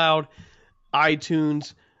SoundCloud,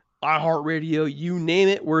 iTunes, iHeartRadio, you name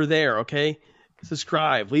it, we're there, okay?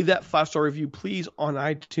 Subscribe. Leave that 5-star review, please, on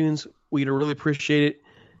iTunes. We'd really appreciate it.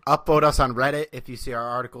 Upvote us on Reddit if you see our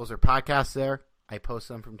articles or podcasts there. I post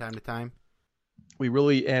them from time to time. We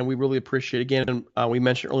really appreciate it. Again, we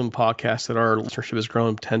mentioned earlier in the podcast that our listenership has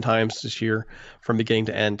grown 10 times this year from beginning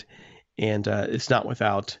to end. And it's not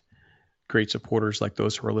without great supporters like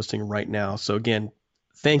those who are listening right now. So again,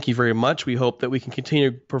 thank you very much. We hope that we can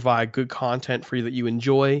continue to provide good content for you that you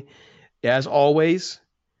enjoy. As always,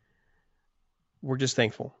 we're just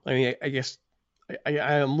thankful. I mean, I guess I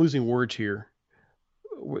am losing words here.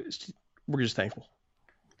 We're just thankful.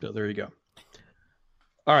 So there you go.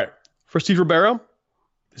 All right. For Steve Ribeiro,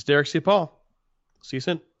 it's Derek C. Paul. See you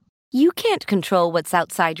soon. You can't control what's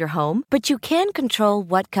outside your home, but you can control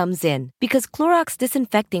what comes in. Because Clorox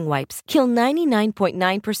disinfecting wipes kill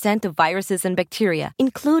 99.9% of viruses and bacteria,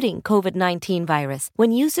 including COVID-19 virus,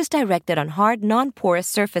 when used as directed on hard, non-porous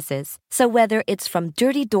surfaces. So whether it's from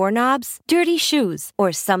dirty doorknobs, dirty shoes,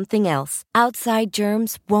 or something else, outside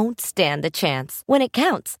germs won't stand a chance. When it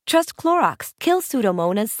counts, trust Clorox. Kill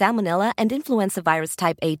Pseudomonas, Salmonella, and influenza virus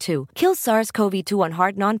type A2. Kill SARS-CoV-2 on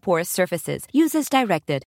hard, non-porous surfaces. Use as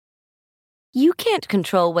directed. You can't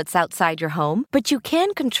control what's outside your home, but you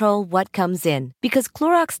can control what comes in. Because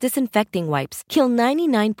Clorox disinfecting wipes kill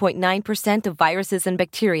 99.9% of viruses and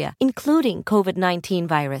bacteria, including COVID-19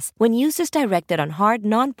 virus, when used as directed on hard,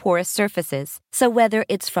 non-porous surfaces. So whether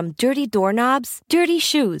it's from dirty doorknobs, dirty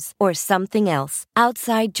shoes, or something else,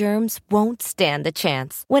 outside germs won't stand a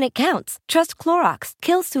chance. When it counts, trust Clorox.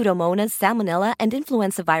 Kill Pseudomonas, Salmonella, and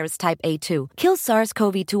influenza virus type A2. Kill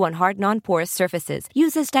SARS-CoV-2 on hard, non-porous surfaces.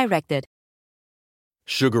 Use as directed.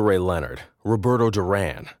 Sugar Ray Leonard, Roberto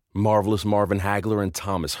Duran, Marvelous Marvin Hagler, and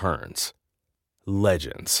Thomas Hearns.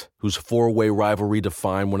 Legends, whose four-way rivalry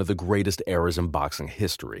defined one of the greatest eras in boxing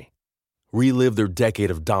history. Relive their decade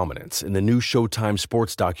of dominance in the new Showtime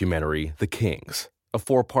sports documentary, The Kings, a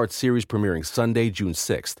 4-part series premiering Sunday, June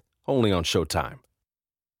 6th, only on Showtime.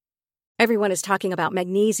 Everyone is talking about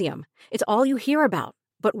magnesium. It's all you hear about.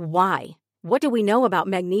 But why? What do we know about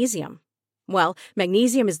magnesium? Well,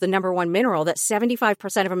 magnesium is the number one mineral that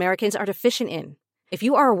 75% of Americans are deficient in. If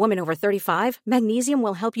you are a woman over 35, magnesium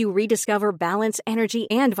will help you rediscover balance,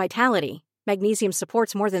 energy, and vitality. Magnesium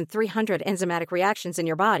supports more than 300 enzymatic reactions in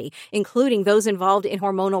your body, including those involved in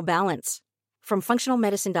hormonal balance. From functional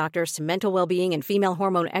medicine doctors to mental well-being and female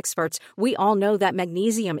hormone experts, we all know that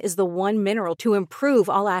magnesium is the one mineral to improve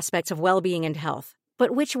all aspects of well-being and health.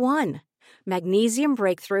 But which one? Magnesium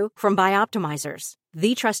Breakthrough from Bioptimizers,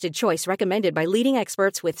 the trusted choice recommended by leading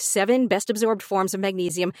experts with 7 best-absorbed forms of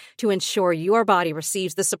magnesium to ensure your body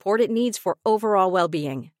receives the support it needs for overall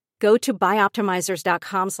well-being. Go to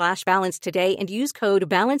bioptimizers.com/balance today and use code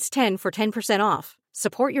BALANCE10 for 10% off.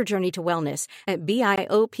 Support your journey to wellness at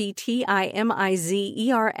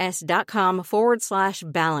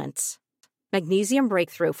bioptimizers.com/balance. Magnesium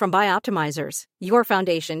Breakthrough from Bioptimizers, your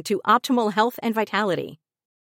foundation to optimal health and vitality.